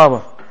Hazeh Olam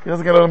Haba. He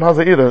doesn't get Olam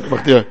Hazeh either,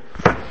 Machtir.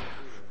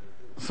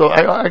 So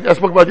I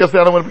spoke about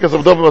yesterday, I don't know because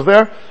Avdova was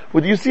there.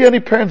 Would you see any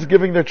parents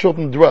giving their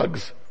children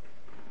drugs?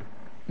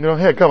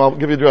 Here, come, I'll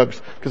give you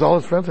drugs. Because all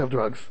his friends have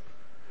drugs.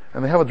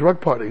 And they have a drug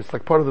party. It's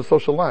like part of the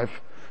social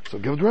life. So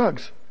give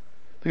drugs.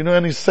 Do you know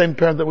any sane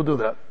parent that would do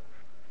that?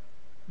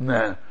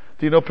 Nah.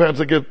 Do you know parents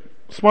that give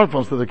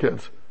smartphones to their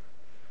kids?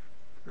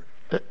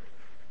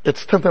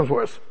 It's 10 times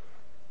worse.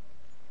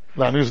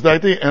 And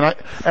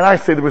I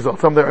see the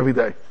results. I'm there every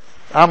day.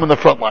 I'm in the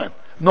front line.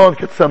 No one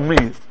can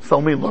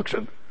sell me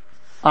luxury.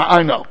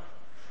 I know.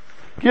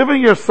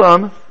 Giving your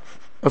son,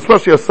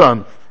 especially a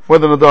son,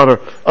 whether than a daughter,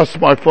 a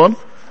smartphone,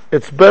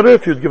 it's better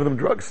if you'd give them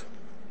drugs.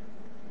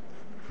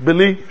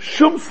 Bili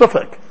shum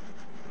safek.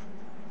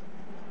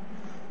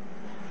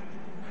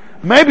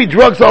 Maybe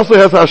drugs also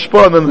has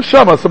hashpah and the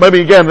neshama, so maybe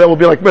again that will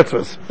be like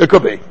mitzvahs. It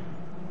could be.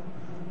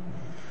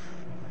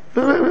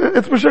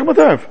 It's b'shek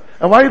matev.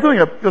 And why are you doing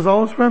it? Because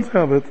all his friends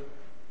have it.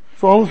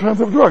 So all his friends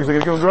have drugs. They're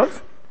going to give him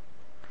drugs?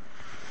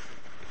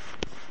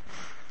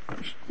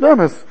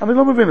 Damas, I mean,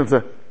 don't move in.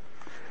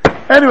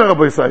 Anyway,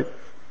 Rabbi say.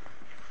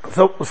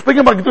 So, speaking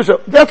about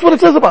Kedusha, that's what it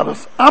says about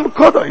us. I'm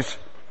Kodesh.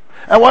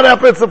 And what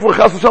happens if we're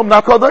Chas Hashem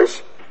not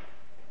Kodesh?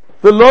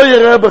 The lo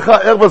yireh b'cha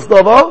ervas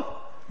davar,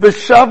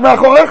 v'shav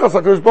me'achorecha, so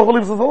HaKadosh Baruch Hu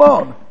leaves us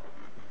alone.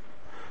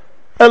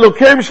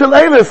 Elokeim shel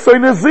eiles, soy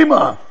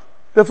nezima.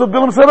 That's what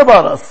Bilam said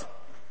about us.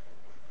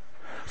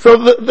 So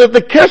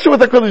the kesher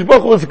with HaKadosh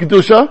Baruch Hu is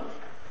Kedusha.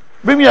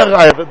 B'mi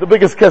arayah, the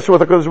biggest kesher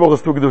with HaKadosh Baruch Hu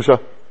is through Kedusha.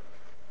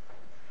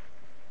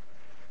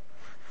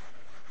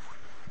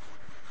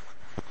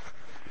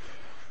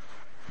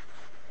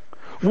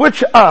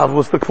 Which Av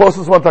was the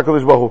closest one to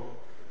HaKadosh Baruch Hu?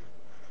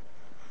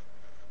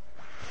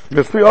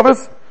 There's 3 of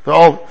us. They're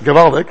all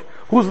Gevaldik.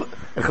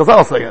 And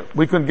Chazal say it.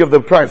 We couldn't give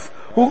them prize.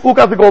 Who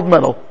got the gold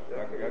medal?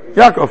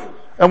 Yaakov.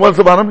 And what's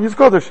about him? He's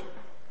Kodesh.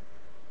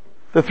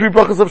 The 3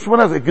 brachas of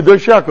Shmoneh,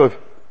 Gedosh Yaakov.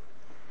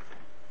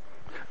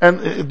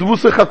 And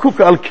Dvuse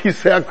Chakuka al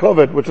Kisei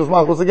HaKoved, which is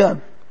Malchus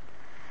again.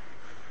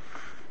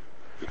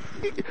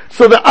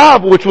 So the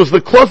Av, which was the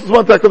closest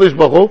one to HaKadosh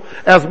Baruch Hu,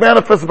 as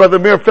manifested by the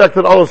mere fact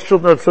that all his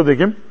children are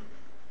tzaddikim,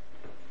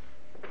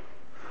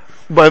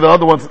 by the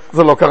other ones,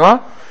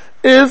 Zelokara,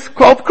 is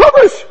called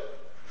Kodesh.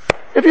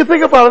 If you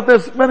think about it,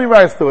 there's many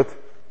rights to it.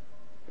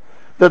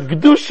 That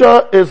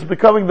Kedusha is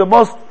becoming the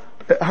most,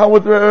 how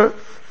would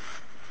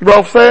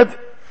Ralph say it?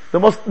 The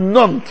most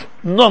nunt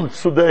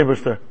to the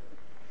Eberster.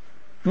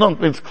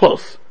 Nunt means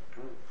close.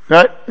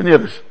 Right? In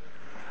Yiddish.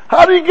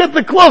 How do you get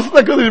the closest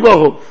to Kodesh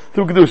Baruch Hu?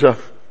 Through Kedusha.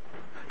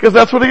 Because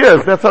that's what he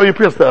is. That's how he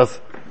appears to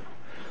us.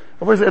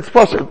 It's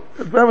Pasha.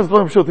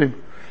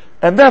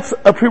 And that's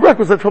a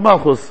prerequisite for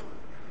Malchus.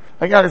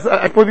 I noticed,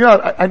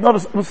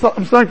 I'm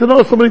starting to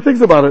notice so many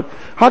things about it.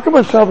 How come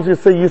on Shabbos you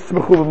say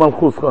Yismechu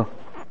v'malchuscha?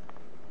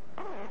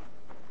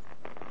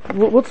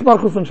 What's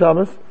Malchus on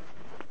Shabbos?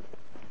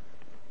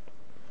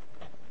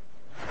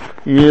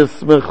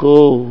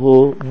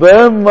 Yismechu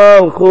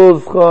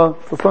v'malchuscha.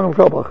 It's a song of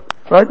Kalbach.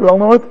 Right? We all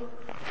know it?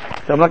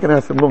 I'm not going to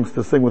ask the monks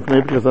to sing with me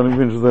because I don't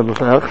even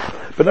know.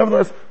 But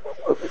nevertheless,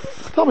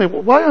 tell me,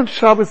 why on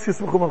Shabbos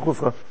Yismechu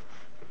v'malchuscha?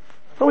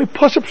 Tell me,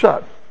 push up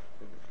shot.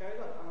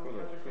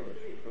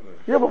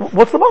 Yeah, but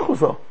what's the Malchus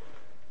though?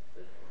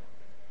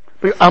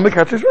 I'm a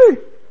Kodesh.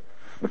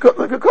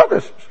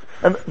 Kodesh.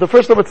 And the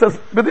first time it says,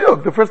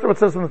 the first time it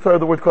says in the Torah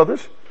the word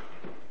Kodesh,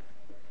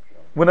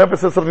 whenever it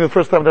says something the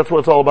first time, that's what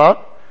it's all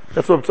about.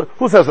 That's what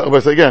who says that? I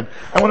say again.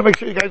 I want to make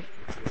sure you guys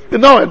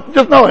know it.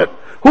 Just know it.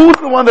 Who's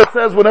the one that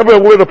says whenever a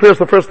word appears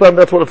the first time,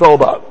 that's what it's all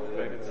about?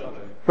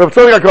 Rabbi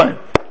Tzadok HaKohen.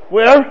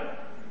 Where?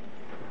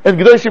 In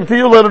Gedeshim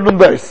Tiyu Leonard Nun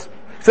Beis.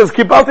 It says,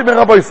 Kibalti Ben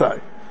Rabbi Sai.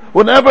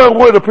 Whenever a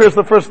word appears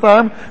the first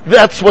time,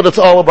 that's what it's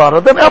all about.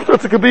 And then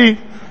afterwards it could be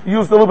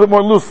used a little bit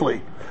more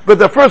loosely. But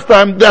the first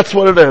time, that's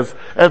what it is.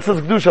 And it says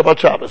Kedusha about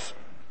Shabbos.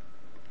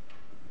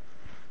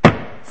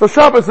 So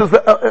Shabbos is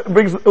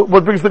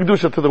what brings the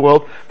Kedusha to the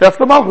world. That's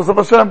the Malchus of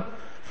Hashem.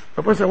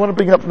 I want to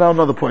bring up now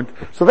another point.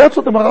 So that's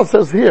what the Maharal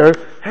says here.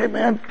 Hey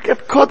man,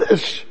 get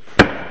Kodesh.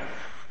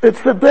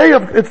 It's the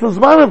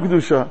Zman of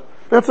Kedusha.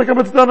 That's like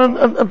it's done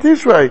in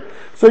Tishrei.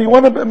 So you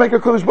want to make a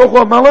Kodesh Baruch Hu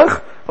a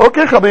Melech?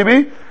 Okay,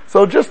 Habibi.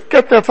 So just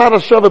get that Tzad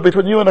HaShaveh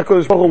between you and a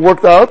Kodesh Baruch Hu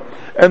worked out.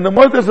 And the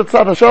more there's a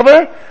Tzad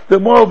HaShaveh, the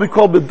more it will be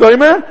called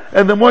B'doimeh,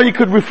 and the more you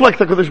could reflect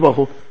the Kodesh Baruch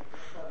Hu.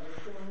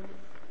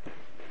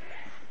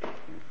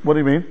 What do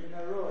you mean?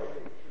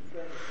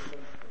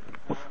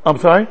 I'm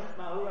sorry?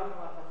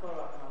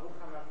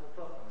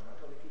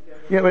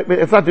 Yeah, but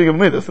it's not doing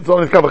this. It's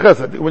only Kav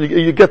Chesed. When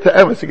you get to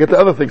Emes, you get to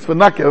other things. For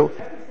Nakel,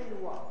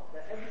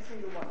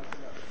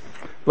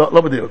 Lo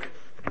b'diuk.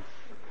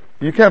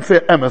 You can't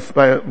say Emes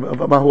by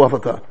Mahu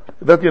Afata.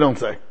 That you don't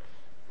say.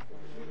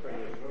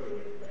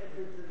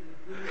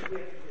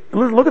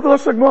 Look at the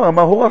Lashon Gemara.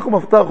 Mahu Achum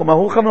Afatachu.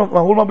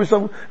 Mahu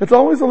Mabisham. It's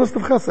always a list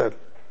of Chesed.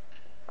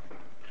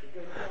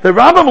 The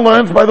Rambam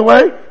learns, by the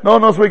way, no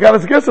one knows where he got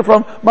his Gesser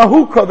from,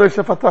 Mahu Kodesh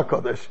Afata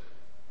Kodesh.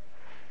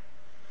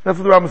 That's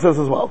what the Rambam says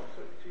as well.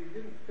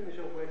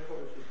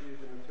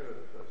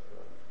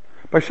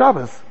 By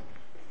Shabbos.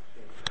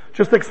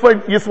 Just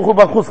explain Yismuchu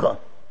B'Chuscha.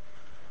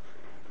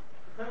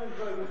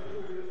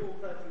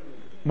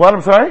 What,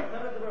 I'm sorry?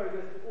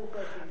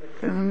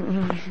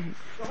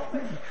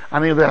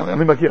 אני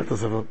מכיר את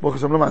הספר. ברוך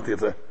השם למדתי את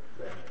זה.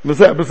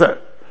 בסדר.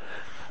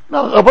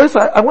 Now, Rabbi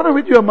Yisai, I want to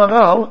read you a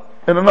Maharal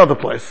in another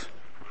place.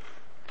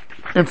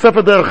 In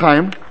Sefer Derech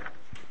Chaim,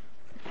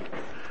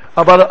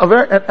 about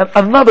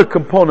another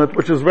component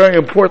which is very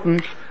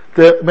important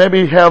to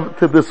maybe have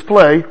to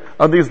display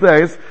on these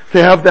days,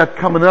 to have that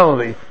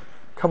commonality.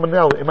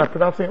 Commonality, am I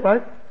pronouncing it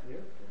right? Yes.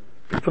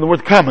 For the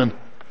word common.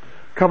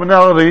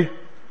 Commonality,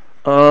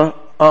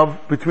 of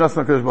between us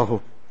and HaKadosh Baruch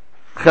Hu.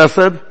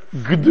 Chesed,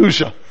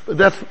 Gedusha.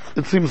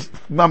 It seems,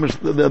 mamish,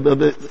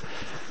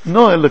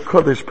 Noah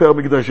lekodesh per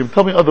b'gedoshim.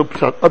 Tell me other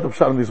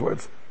pshat in these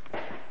words.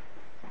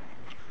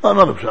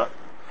 Another pshat.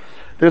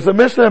 There's a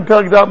Mishnah in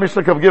Perek Dal,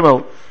 Mishnah Kav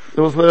Gimel. It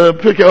was the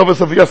Pirkei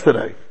Avos of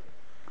yesterday.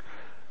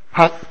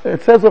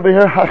 It says over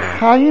here,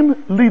 Hachayim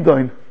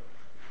lidoin.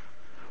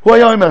 Hu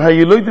haya omer,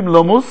 hayiloidim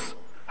lomus,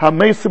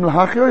 hameisim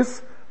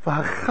lahachyois,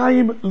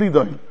 v'hachayim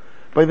lidoin.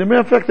 By the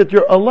mere fact that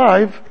you're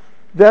alive,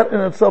 that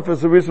in itself is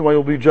the reason why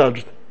you'll be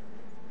judged.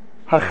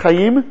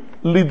 Hachayim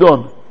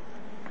lidon.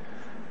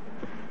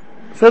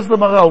 Says the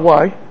Maharal,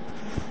 why?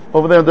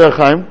 Over there in Derech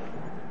Chaim.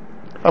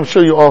 I'm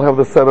sure you all have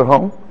this set at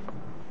home.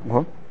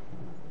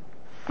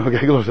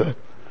 Okay, go ahead.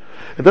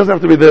 It doesn't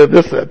have to be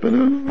this set, but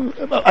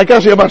I can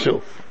say a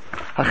mashu.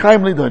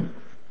 Hachayim lidon.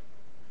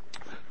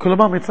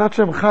 Kulamah mitzat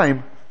Shem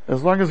Chaim,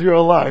 as long as you're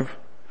alive,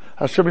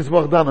 Hashem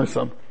Yisbach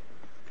danoisam.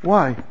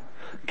 Why?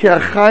 Ki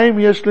hachayim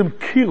yesh lim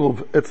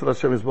kiruv etzel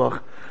Hashem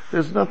Yisbach.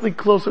 There's nothing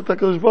closer to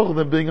HaKadosh Baruch Hu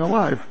than being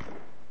alive.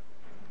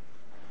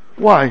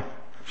 Why?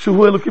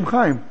 Shuhu Elokim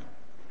Chaim.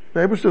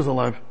 The Eibush is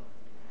alive.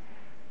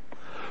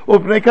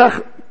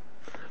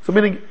 So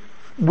meaning,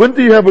 when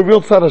do you have a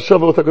real tzad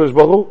HaShavah with HaKadosh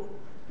Baruch Hu?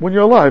 When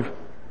you're alive.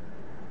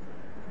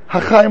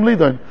 HaChaim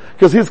Lidon.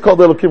 Because he's called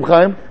Elokim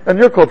Chaim, and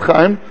you're called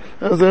Chaim.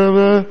 There's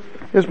a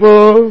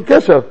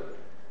kesher.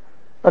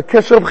 A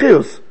kesher of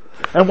chiyus.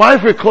 And why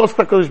if you're close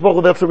to HaKadosh Baruch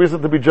Hu, that's a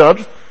reason to be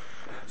judged?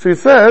 So he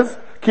says,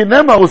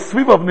 Kinema was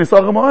svivav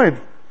nisar ha'moed.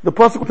 The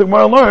pasuk with the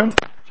Gemara learns,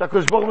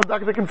 Shakadosh Baruch Hu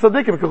medakdekim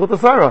tzadikim kechut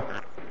asara.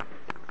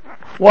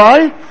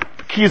 Why?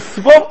 Ki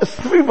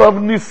svivav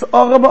nisar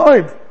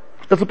ha'moed.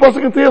 That's a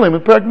pasuk in Tehillim,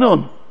 in Perek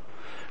Nun.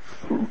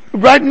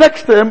 Right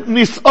next to him,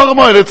 nisar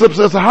ha'moed. It's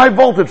a high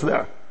voltage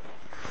there.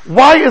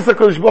 Why is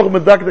Shakadosh Baruch Hu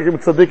medakdekim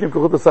tzadikim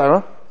kechut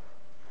asara?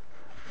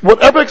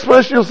 Whatever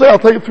explanation you'll say, I'll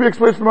tell you 3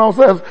 explanations the Maharal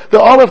says, they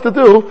all have to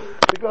do,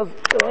 because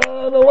they're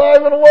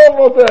alive in a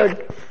world,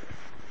 Moteg.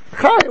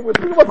 Chaim, we're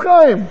talking about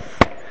Chaim,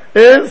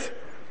 is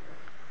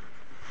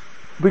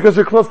because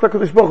you're close to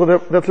HaKadosh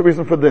Baruch Hu, that's the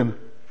reason for din.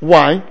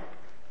 Why?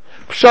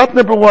 Pshat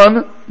number 1,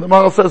 the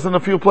Maharal says in a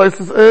few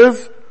places,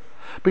 is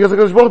because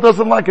HaKadosh Baruch Hu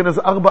doesn't like it, is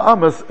arba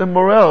amas,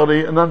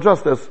 immorality and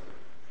injustice.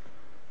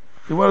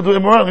 You want to do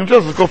immorality and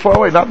injustice, go far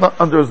away, not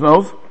under his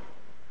nose.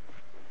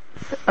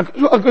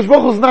 HaKadosh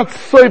Baruch Hu is not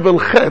soivel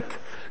chet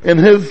in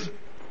his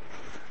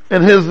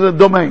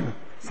domain,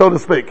 so to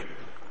speak.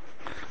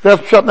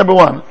 That's pshat number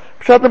 1.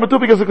 Pshat number 2,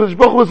 because HaKadosh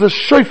Baruch Hu is a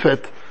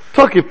shoifet,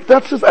 tokif,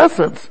 that's his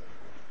essence.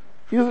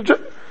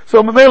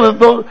 So, then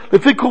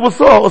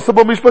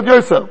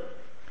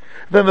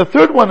the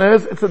third one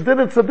is, it's a din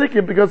and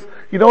tzaddikim, because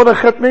you know what a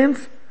chet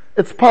means?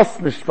 It's pas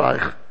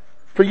nishvaich.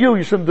 For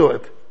you shouldn't do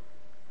it.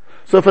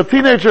 So if a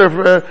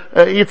teenager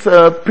eats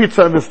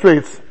pizza in the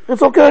streets,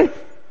 it's okay.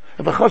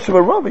 If a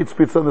chashiv rav eats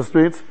pizza in the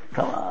streets,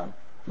 come on,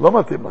 lo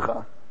matim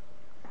lecha.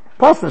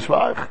 Pas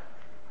nishvaich.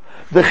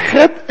 The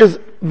chet is,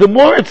 the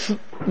more it's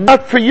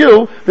not for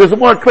you, there's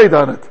more kved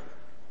on it.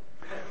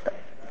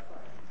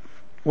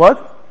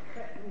 What?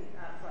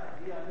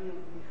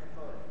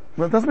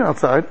 Well, it doesn't mean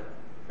outside.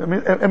 It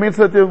means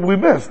that we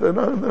missed. It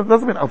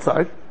doesn't mean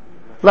outside.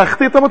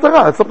 Lachtit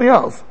hamatara, it's something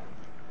else.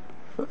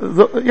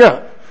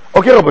 Yeah.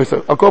 Okay, Rabbi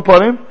Yisrael. I'll call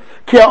upon him.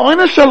 כי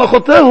העונש של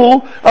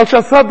אחותהו על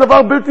שעשה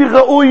דבר בלתי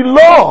ראוי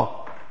לו.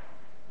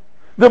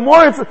 The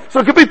more so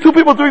it could be two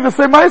people doing the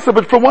same ma'isa,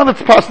 but for one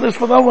it's pasnish,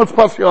 for the other one it's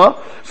pasya,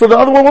 so the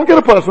other one won't get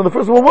a pasnish, the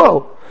first one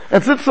will.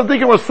 And since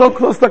tzaddikim are so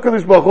close to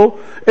HaKadosh Baruch Hu,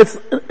 it's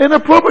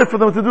inappropriate for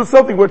them to do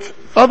something which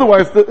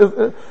otherwise,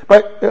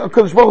 by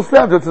HaKadosh Baruch Hu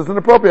standards, is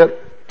inappropriate.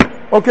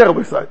 Okay,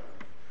 Rabbi Say.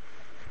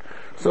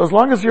 So as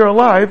long as you're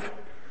alive,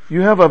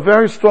 you have a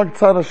very strong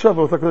tzad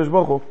hashava with HaKadosh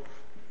Baruch Hu.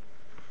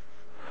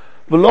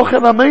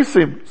 V'lochen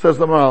ha-meisim, says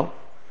the Maral.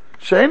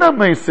 She'ein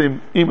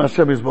ha-meisim im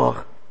Hashem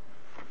Yisbarach.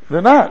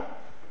 They're not.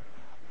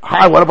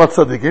 Hi, what about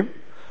tzaddikim?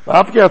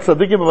 ואף כי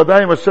הצדיקים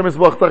בוודאי עם השם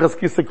יסבוח תחת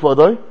כיסא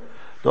כבודוי,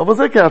 טוב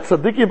וזה כי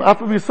הצדיקים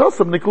אף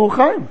במיסוסם נקראו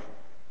חיים.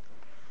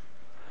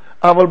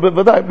 אבל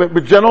בוודאי,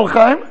 בג'נרל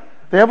חיים,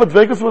 they have a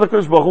dvekus with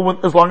HaKadosh Baruch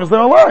Hu as long as they're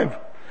alive.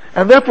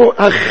 And therefore,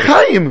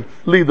 החיים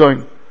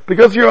לידוין.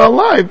 Because you're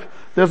alive,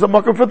 there's a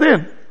makom for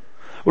din.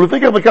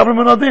 ולפיכך מקבלים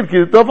מן הדין,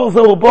 כי דבר זה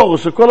הוא בור,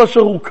 שכל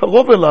אשר הוא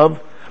קרוב אליו,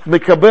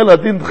 מקבל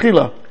הדין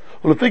תחילה.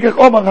 ולפיכך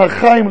אומר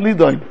החיים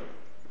לידוין.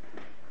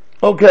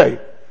 Okay.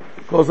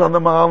 Goes on the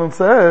Maral and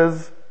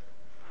says,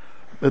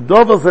 the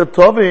dover ze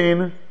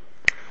tovin,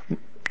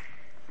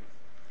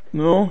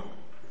 no?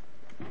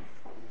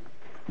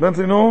 Don't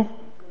you know?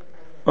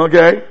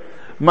 Okay.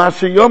 Ma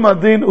sheyom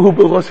adin hu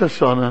b'rosh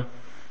Hashanah.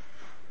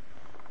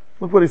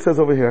 Look what he says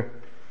over here.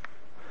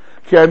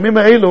 Ki ayimim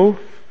ha'elu,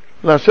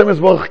 LaHashem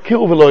Yisbarach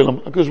kiru v'lo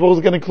ilam. HaKadosh Baruch Hu is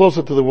getting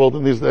closer to the world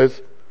in these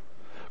days.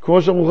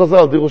 K'mo she'amru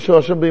Chazal, dirusho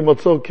Hashem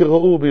b'imotzor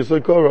kira'u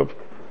b'yisoy korav.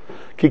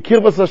 Ki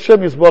kirvas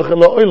Hashem Yisbarach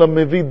elo olam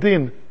mevi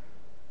din.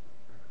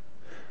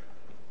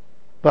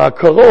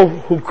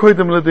 Ba'akarov hu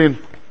koidem ledin.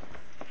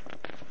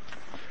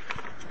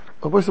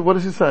 What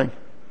is he saying?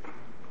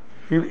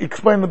 He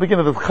explained in the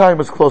beginning that Chaim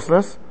is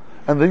closeness,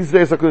 and these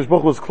days HaKadosh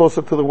Baruch Hu is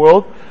closer to the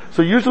world.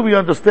 So usually we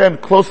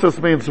understand closeness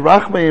means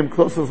Rachmeim,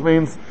 closeness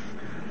means,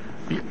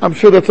 I'm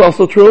sure that's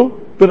also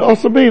true, but it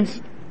also means,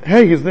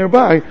 hey, he's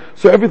nearby,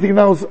 so everything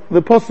now is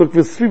the pasuk,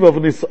 v'svivav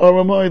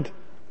v'nis'aramoid.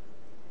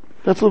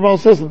 That's what Rav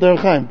says in Derech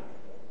Chaim.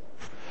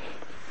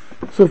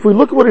 So if we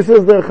look at what he says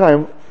in Derech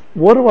Chaim,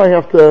 what do I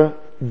have to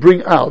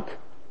bring out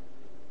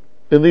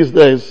in these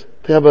days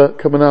to have a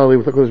commonality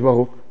with HaKadosh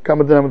Baruch Hu,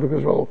 common dynamic with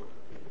HaKadosh Baruch Hu?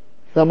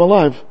 That I'm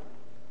alive.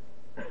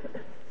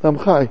 That I'm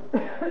chai.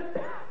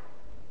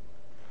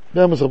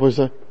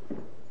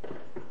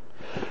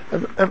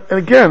 And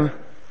again,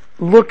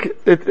 look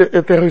at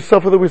the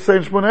Harisafa that we say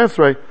in Shmona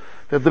Esrei,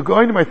 that the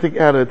Goyim, I think,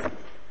 added,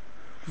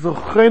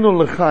 Zochenu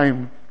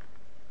l'chaim,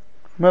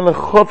 melech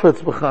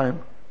chofetz b'chaim.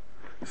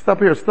 Stop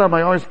here, stop,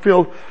 my eyes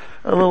feel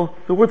a little,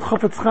 the word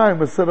chofetz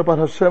chaim is said about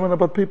Hashem and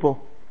about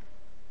people.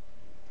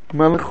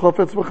 Melech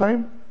chofetz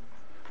b'chaim,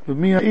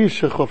 v'mi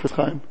ha'ish chofetz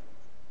chaim.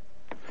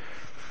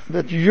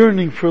 That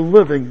yearning for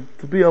living,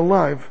 to be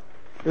alive,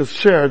 is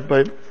shared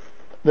by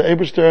the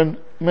Eibishter and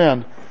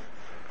man.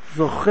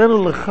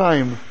 Zochenu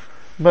l'chaim,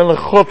 melech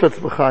chofetz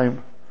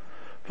b'chaim,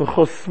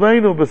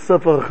 v'chosmeinu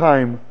b'sefer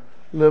chaim,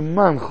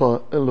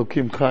 lemancha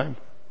elokim chaim.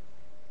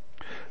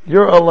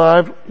 You're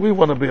alive, we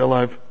want to be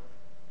alive.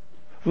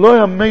 Lo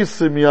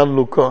yamesim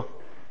yaluka,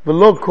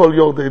 v'lo kol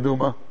yordei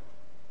duma.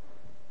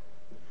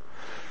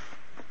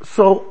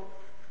 So,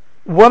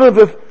 one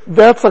of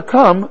that's a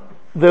come,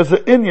 there's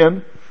an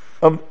inyan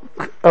of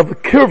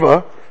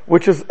kirva,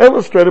 which is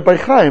illustrated by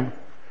Chaim.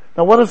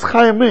 Now what does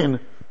Chaim mean?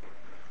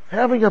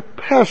 Having a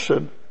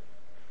passion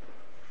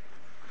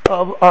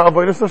of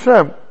avodas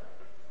Hashem.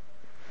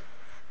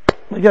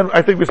 Again,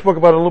 I think we spoke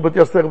about it a little bit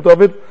yesterday with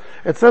David.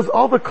 It says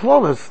all the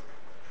klolos,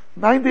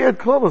 98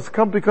 klolos,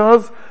 come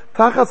because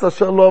tachas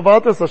asher lo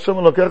avatas Hashem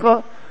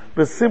elokecha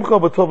b'simcha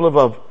b'tov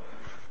levav.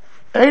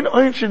 Ein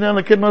oin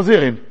shinyan lekin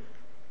mazirin.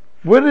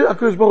 Where did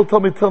HaKadosh Baruch Hu tell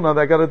me till now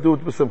that I gotta do it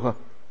b'simcha?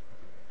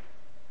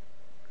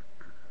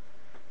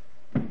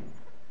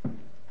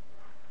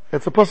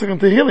 It's a pasuk in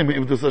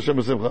Tehillim, if this Hashem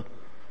b'simcha.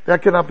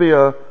 That cannot be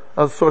a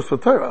source for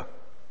Torah.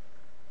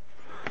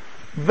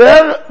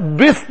 Wer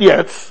bist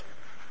jetzt,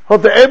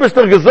 hat der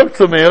Eibishter gesagt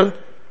zu mir,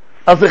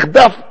 als ich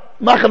darf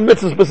machen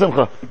mitzvahs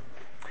b'simcha.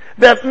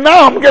 That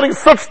now I'm getting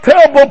such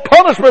terrible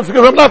punishments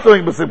because I'm not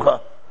doing b'simcha.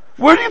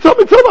 Where do you tell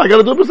me till now I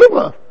gotta do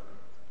b'simcha?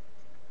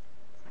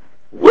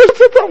 Where's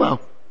it till now?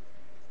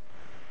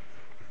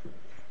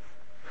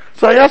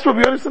 So I asked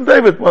Rabbi Yonis and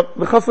David, what,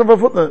 the Chassan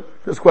Vavutna,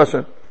 this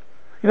question.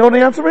 You know what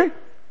he answered me?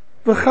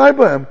 V'chai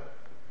b'hem.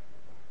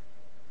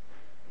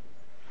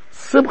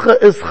 Simcha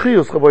is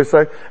chiyus, Rabbi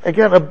say.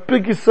 Again, a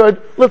big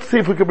yisod. Let's see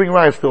if we can bring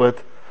rise to it.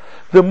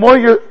 The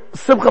more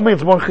simcha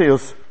means more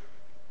chiyus.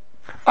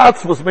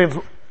 Atzvus means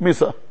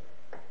misa.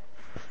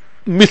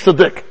 Misa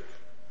dik.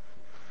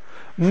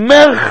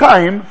 Mer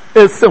chaim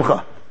is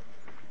simcha.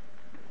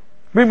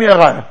 Bring me a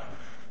raya.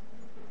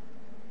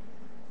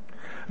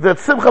 That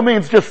simcha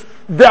means just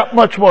that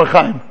much more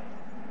chaim.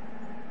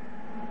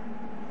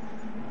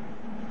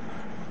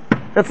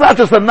 It's not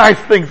just a nice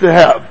thing to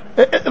have.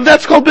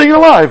 That's called being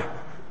alive.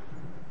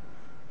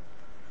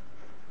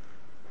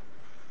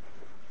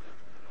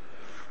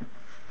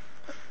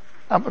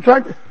 I'm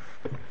trying to,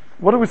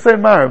 what do we say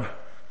in Marav?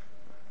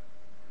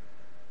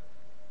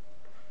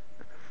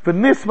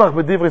 V'nismach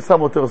b'divrei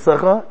samot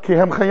tersecha ki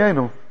hem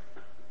chayenu.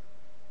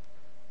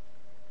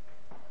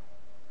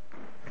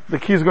 The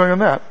key is going on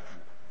that.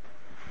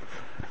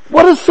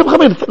 What does simcha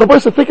mean? Rabbi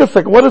said, think a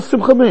second. What does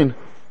simcha mean?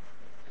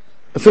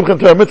 Simcha in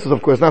Torah mitzvahs,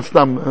 of course, not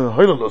stam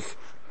hoilulus,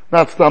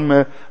 not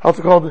stam. How's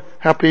it called?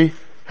 Happy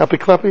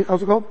clappy.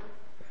 How's it called?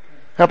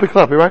 Happy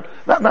clappy, right?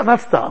 Not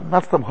stam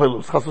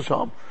hoilulus. Chas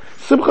v'shalom.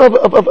 Simcha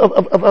of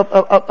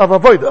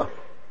avodah.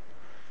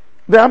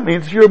 That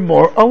means you're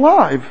more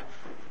alive.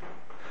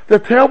 The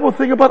terrible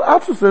thing about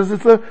atzvus is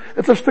it's a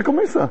shtickle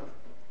misa.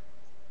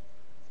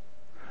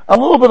 A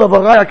little bit of a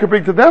lie I could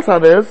bring to that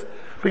side is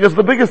because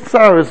the biggest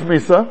tsar is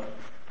misa,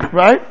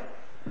 right?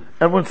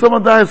 And when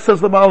someone dies, says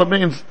the Ma'ala,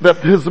 means that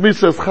his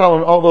misa is chal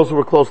and all those who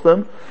were close to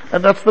him,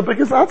 and that's the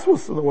biggest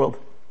atzvus in the world.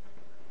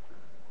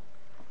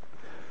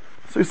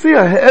 So you see,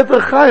 a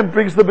he'eder chaim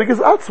brings the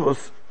biggest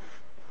atzvus.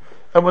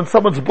 And when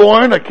someone's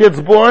born, a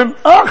kid's born,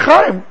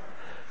 chaim.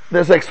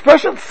 There's an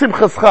expression,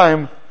 simchas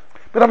chaim.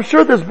 But I'm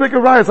sure there's bigger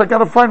riots. I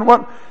gotta find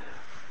one.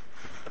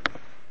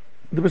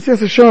 The Messias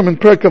Hashem in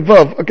Perek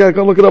Avav, okay, I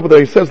can look it up there.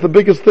 He says the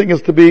biggest thing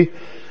is to be,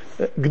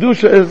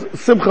 Gdusha is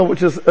Simcha,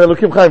 which is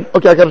Elokim Chaim.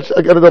 Okay, I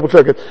gotta double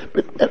check it.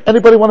 But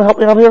anybody want to help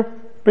me out here?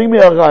 Bring me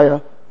a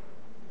raya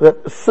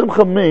that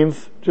Simcha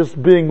means just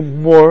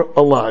being more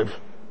alive.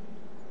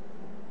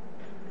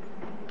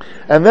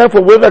 And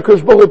therefore, where did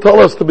HaKadosh Baruch Hu tell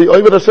us to be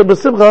Oived Hashem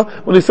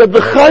b'Simcha when he said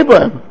V'chai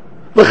b'hem?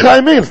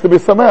 V'chai means to be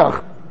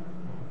Sameach.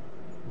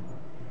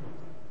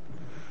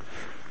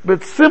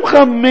 But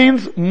Simcha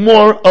means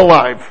more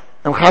alive.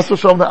 And Chas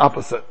v'Shalom the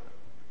opposite.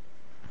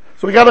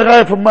 So we got a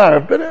raya from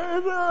Marv, but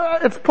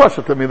it's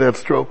pasha to me that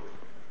it's true.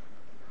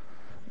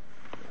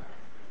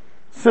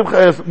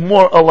 Simcha is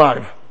more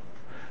alive.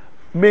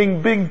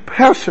 Being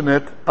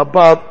passionate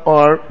about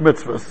our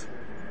mitzvahs.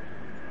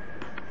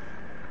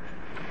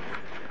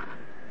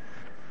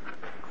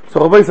 So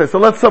Rabbi says, so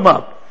let's sum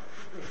up.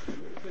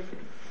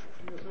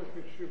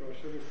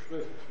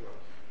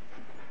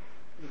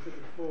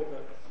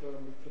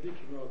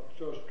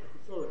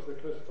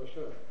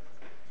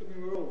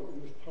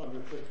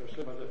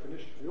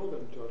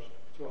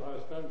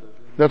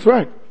 That's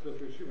right.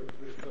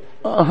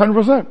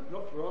 100%.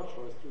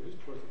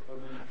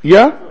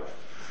 Yeah?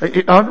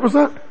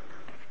 100%.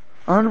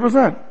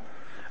 100%.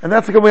 And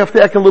that's again, we have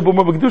to act a little bit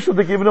more Kedusha,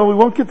 even though we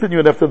won't continue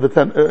it after the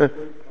 10,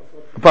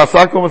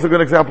 Pasuk was a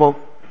good example.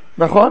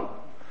 Nachon?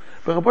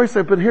 But Rabbi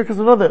said, but here comes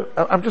another.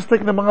 I'm just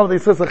taking the Ma'ala that he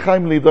says,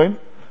 Chaim Lidoin.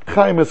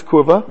 Chaim is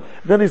Kurva.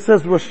 Then he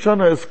says, Rosh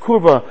Hashanah is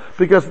Kurva,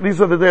 because these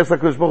are the days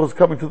that HaKadosh Baruch Hu is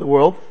coming to the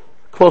world,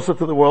 closer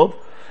to the world.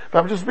 But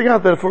I'm just thinking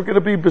out that if we're going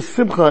to be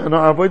besimcha in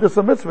our avodas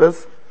and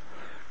mitzvahs,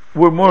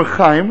 we're more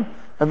chaim,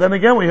 and then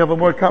again we have a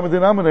more common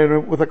denominator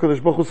with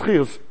HaKadosh Baruch Hu's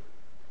chiyus.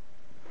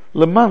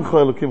 Leman cho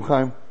Elokim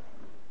chaim.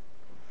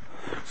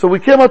 So we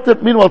came up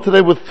meanwhile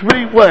today with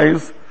 3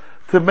 ways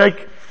to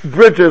make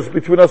bridges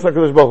between us and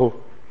HaKadosh Baruch Hu.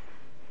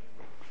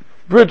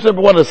 Bridge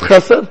number 1 is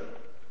chesed.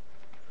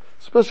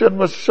 Especially on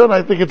Rosh Hashanah,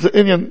 I think it's an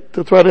Indian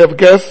to try to have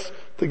guests,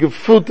 to give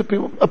food to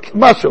people,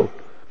 mashal.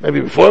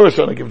 Maybe before Rosh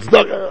Hashanah, give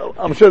tzedakah.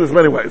 I'm sure there's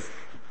many ways.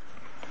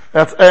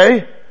 That's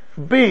A.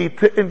 B.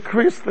 To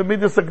increase the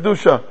midas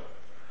kedusha.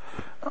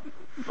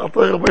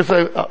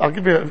 I'll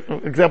give you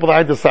an example that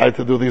I decide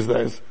to do these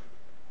days.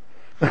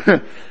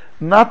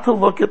 Not to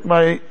look at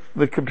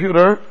the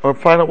computer or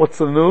find out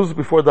what's in the news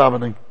before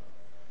davening.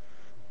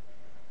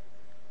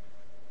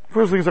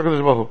 First thing is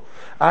HaKadosh Baruch Hu.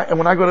 And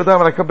when I go to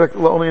daven, I come back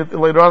only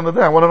later on in the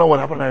day. I want to know what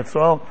happened in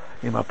Israel.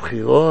 Im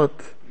ha'bchirot.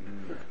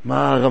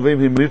 Ma Ravim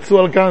himlitzu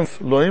al Gantz.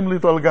 Lo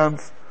himlitu al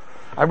Gantz.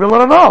 I really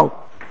want to know.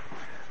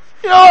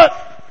 You know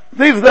what?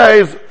 These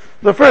days,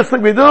 the first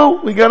thing we do,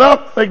 we get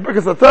up, make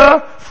Birkas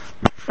Atah,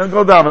 and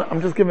go down.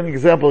 I'm just giving an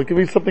example. It could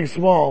be something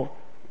small.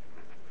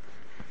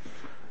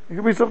 It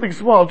could be something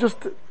small. Just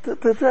to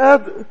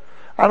add,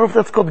 I don't know if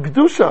that's called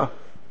Kedusha,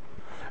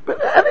 but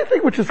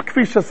anything which is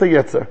Kvisha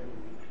Seyetzer.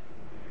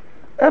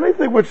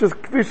 Anything which is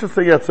Kvisha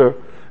Seyetzer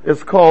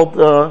is called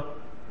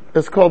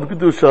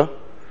Kedusha,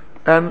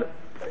 and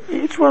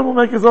each one will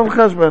make his own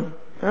cheshbon.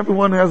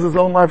 Everyone has his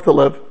own life to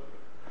live.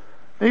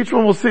 Each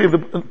one will see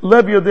the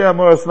Lev Yodei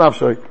Amoras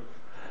Nafshay.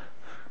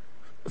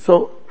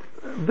 So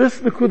this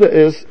Nakuda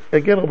is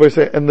again Rabbi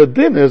say, and the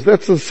din is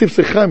that's the Sif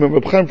Chaim.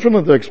 Rabbi Chaim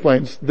Friedlander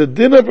explains the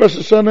din of Rosh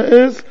Hashanah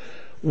is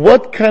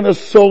what kind of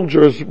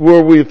soldiers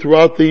were we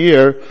throughout the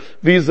year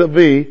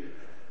vis-a-vis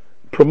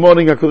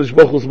promoting HaKadosh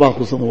Baruch Hu's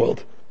Malchus in the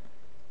world.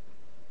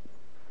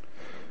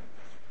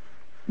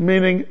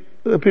 Meaning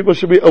that people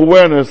should be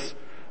awareness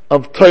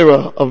of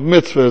Torah, of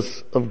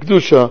mitzvahs, of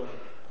Kedusha,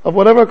 of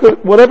whatever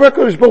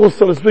HaKadosh Baruch Hu,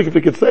 so to speak, if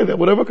you could say that,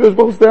 whatever HaKadosh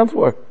Baruch Hu stands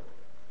for.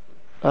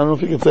 I don't know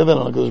if you can say that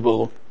on HaKadosh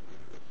Baruch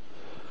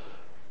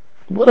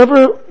Hu.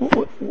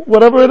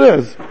 Whatever it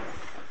is.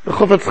 The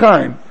Chofetz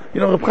Chaim.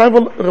 You know,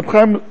 Reb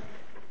Chaim,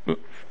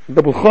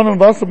 the Buchanan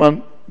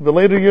Wasserman, the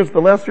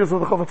last years of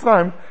the Chofetz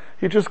Chaim,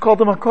 he just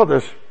called him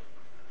HaKodesh.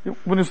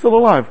 When he's still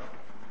alive.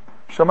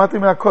 Shamati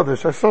me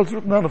HaKodesh. I saw it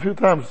written down a few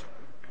times.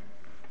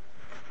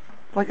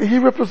 Like, he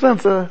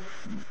represents, this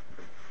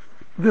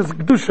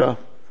Kedusha.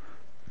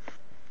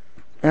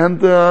 And,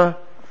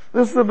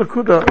 this is the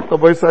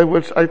Nakuda,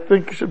 which I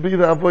think should be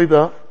the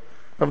Avodah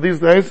of these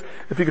days,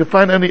 if you could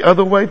find any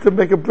other way to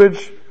make a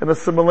bridge and a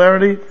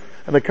similarity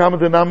and a common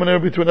denominator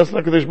between us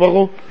and HaKadosh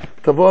Baruch Hu,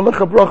 tavo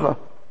alecha bracha.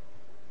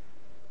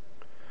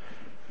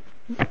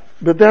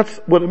 But that's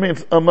what it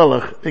means, a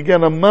melech.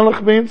 Again, a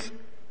melech means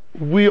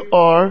we have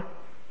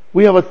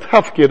a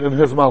tafkid in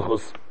his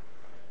malchus.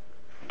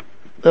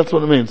 That's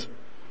what it means.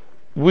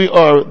 We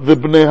are the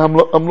bnei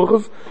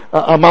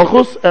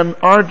malchus, and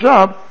our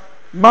job,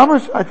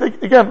 mamash, I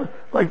think, again,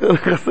 like the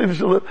Chassidish,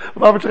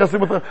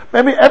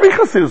 maybe every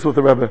Chassidus with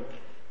the Rebbe.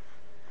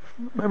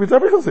 Maybe it's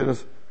every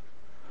Chassidus.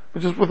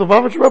 But just with the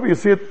Vavitch Rebbe, you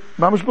see it,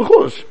 mamash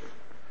b'chush.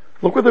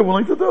 Look what they're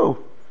willing to do.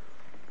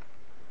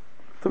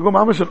 To go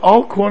mamash in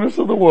all corners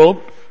of the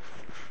world,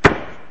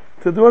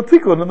 to do a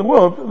tikkun in the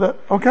world, that,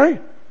 okay,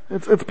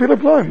 it's Peter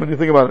Ploim when you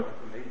think about it.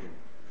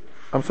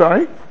 I'm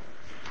sorry?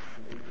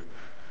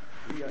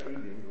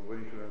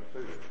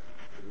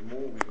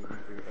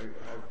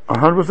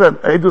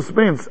 100%. Eidus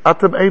means,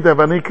 Atem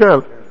Eidev Ani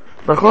Kel.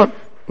 Nachon.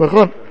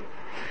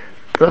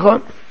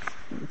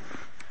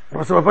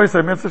 So Rabbi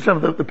said,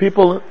 the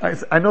people,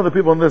 I know the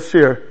people in this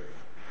year,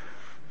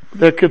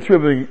 they're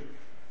contributing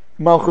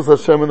Malchus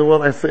Hashem in the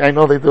world. I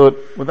know they do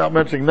it without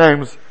mentioning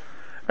names.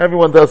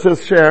 Everyone does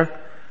his share.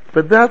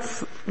 But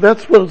that's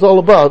what it's all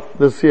about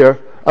this year.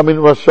 I mean,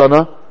 Rosh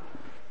Hashanah.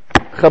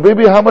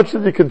 Habibi, how much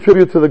did you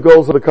contribute to the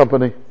goals of the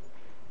company?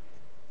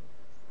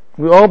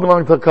 We all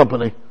belong to a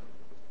company,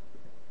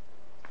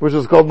 which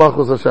is called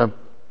Malchus Hashem.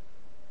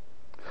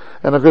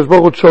 And HaKadosh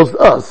Baruch Hu chose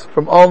us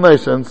from all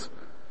nations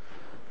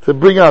to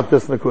bring out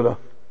this Nakuda.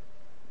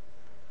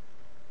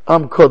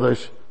 Am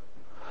Kodesh.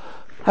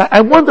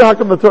 I wonder how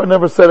come the Torah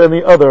never said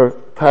any other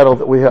title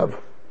that we have.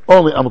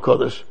 Only Am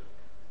Kodesh.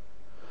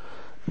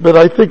 But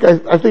I think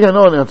I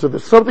know an answer.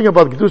 There's something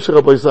about Kedusha,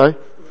 Rabbi Yisai.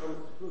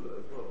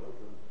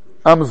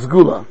 Am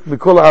Zgula.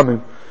 Mikol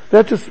Amim.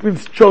 That just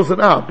means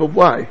chosen out. But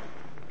why?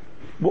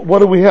 What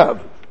do we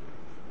have?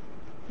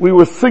 We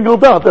were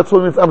singled out. That's what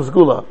it means Am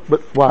Zgula.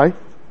 But why?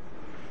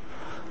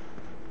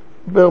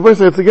 But Rabbi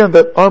Yisai, it's again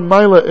that our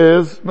Maila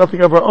is nothing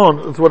of our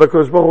own. It's what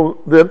HaKadosh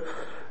Baruch Hu did.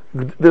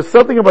 There's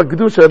something about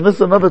Kedusha, and this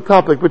is another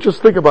topic, but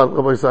just think about it,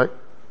 Rabbi Yisai.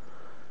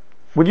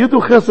 When you do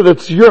chesed,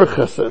 it's your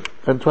chesed,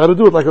 and try to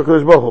do it like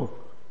HaKadosh Baruch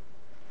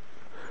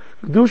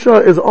Hu.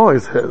 Kedusha is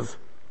always his.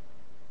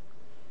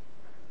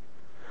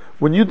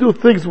 When you do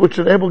things which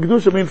enable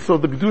Kedusha, means so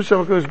the Kedusha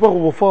of HaKadosh Baruch Hu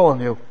will fall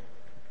on you.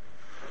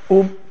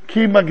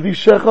 Ki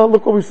magdishecha,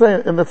 look what we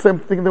say in that same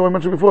thing that we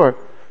mentioned before.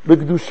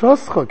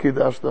 Be'kedushascha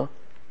kidashta.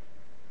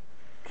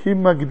 Ki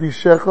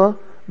magdishecha,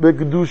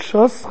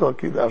 be'kedushascha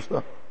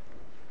kidashta.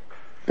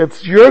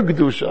 It's your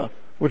Kedusha,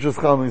 which is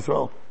Chal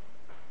Yisrael.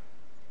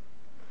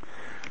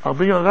 I'll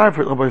bring you a raya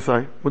for it, Rabbi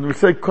Yisai. When we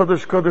say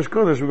Kodesh, Kodesh,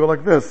 Kodesh, we go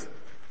like this.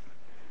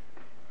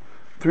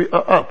 3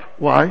 up.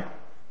 Why?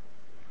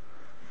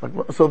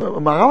 So the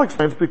Maharal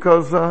explains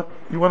because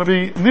you want to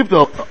be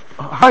nivdal,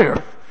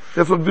 higher.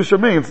 That's what Kedusha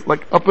means,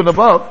 like up and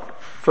above.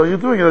 So you're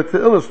doing it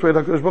to illustrate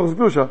HaKadosh Baruch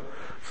Hu's Kedusha.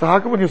 So how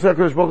come when you say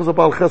HaKadosh Baruch Hu's a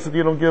Baal Chesed,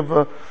 you don't give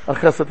a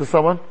Chesed to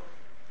someone?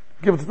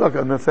 Give it to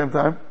Tzedakah at the same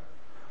time.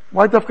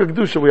 Why Dafka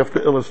Kedusha we have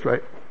to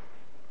illustrate?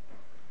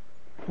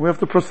 We have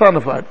to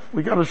personify it.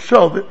 We gotta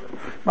show that,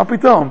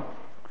 Mapitom.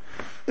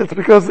 It's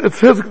because it's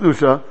his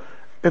Kedusha.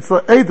 It's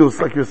an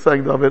Eidus, like you're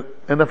saying, David.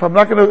 And if I'm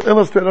not gonna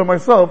illustrate it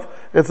myself,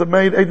 it's a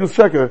made Eidus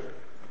Sheker.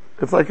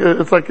 It's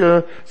like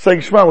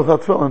saying Shema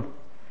without tefillin.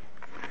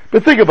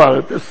 But think about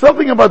it. There's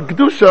something about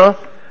Kedusha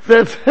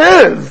that's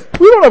his.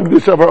 We don't have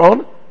Kedusha of our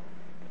own.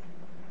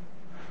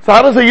 So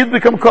how does a Yid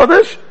become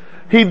Kodesh?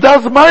 He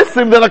does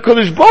ma'asim that a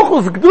Kodesh Baruch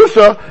Hu's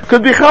Kedusha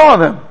could be chal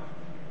on him.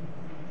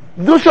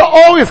 Kedusha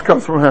always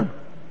comes from him.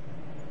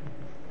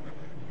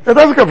 It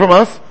doesn't come from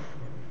us.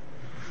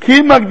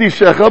 Ki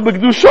magdishecha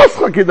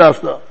b'kedushoscha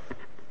kidashta.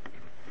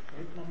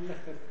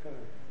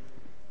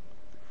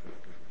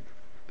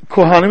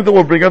 Kohanim that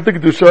will bring out the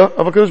Kedusha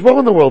of a Kodesh Baruch Hu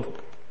in the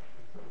world.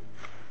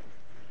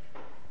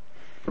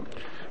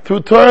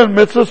 Through Torah and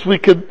mitzvahs we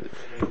could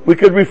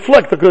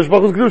reflect the Kodesh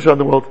Baruch Hu's Kedusha in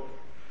the world.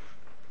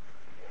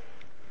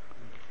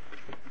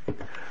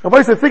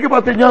 Rabbi said, think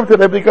about the Yom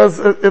today because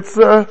it's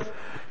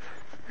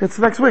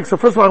next week. So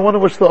first of all, I want to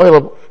wish the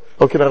oil.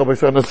 Okay, now Rabbi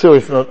said, on a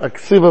serious note,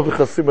 aksiva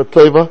v'chasima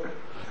tova,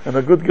 and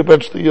a good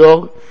gebench to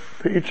you,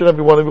 to each and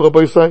every one of you,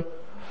 Rabbi say,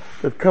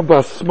 that come to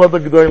a smother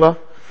g'doila.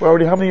 We're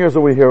already, how many years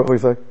are we here, Rabbi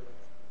say?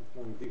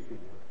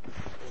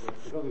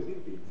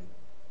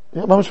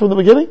 Yeah, mamash from the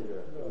beginning?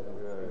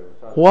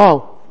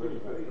 Wow.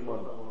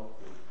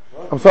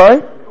 I'm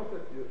sorry?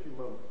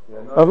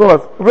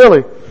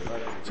 Really?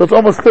 So it's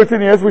almost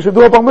 13 years. We should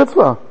do a bar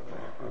mitzvah.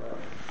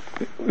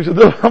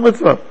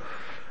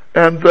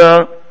 And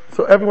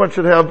so everyone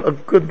should have a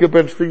good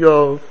gebench to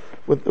go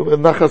with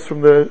nachas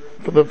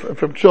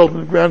from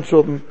children,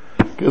 grandchildren,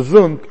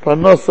 gesund,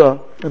 parnasa,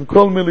 and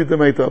kol mili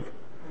demeitav.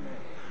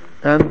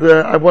 And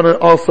I want to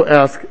also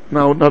ask,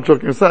 now not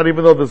joking aside,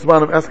 even though this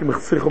man I'm asking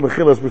mechzichu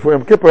mechilas before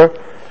Yom Kippur,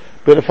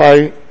 but if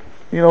I,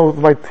 with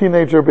my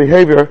teenager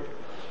behavior,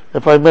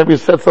 if I maybe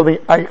said something,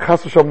 I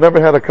chas v'shalom never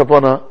had a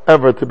kavanah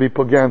ever to be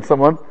pogan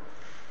someone.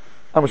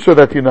 I'm sure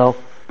that you know.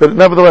 but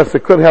nevertheless,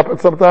 it could happen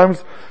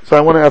sometimes, so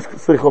I want to ask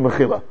Selichos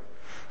Mechila.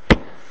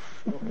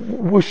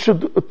 We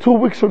should, 2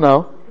 weeks from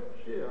now,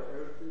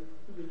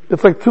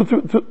 it's like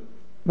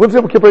when's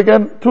Yom Kippur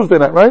again? Tuesday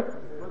night, right?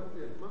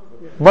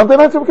 Monday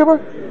night's Yom Kippur?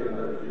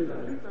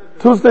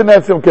 Tuesday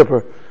night's Yom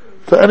Kippur.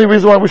 So any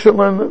reason why we shouldn't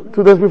learn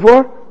 2 days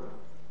before?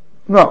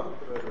 No.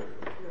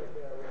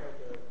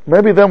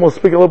 Maybe then we'll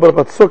speak a little bit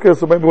about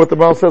Sukkot, or maybe what the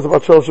Maral says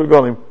about Shalosh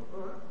Regalim.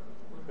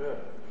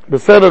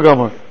 Beseder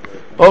Gomer.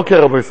 Okay,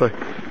 Rabbi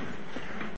Yisrael.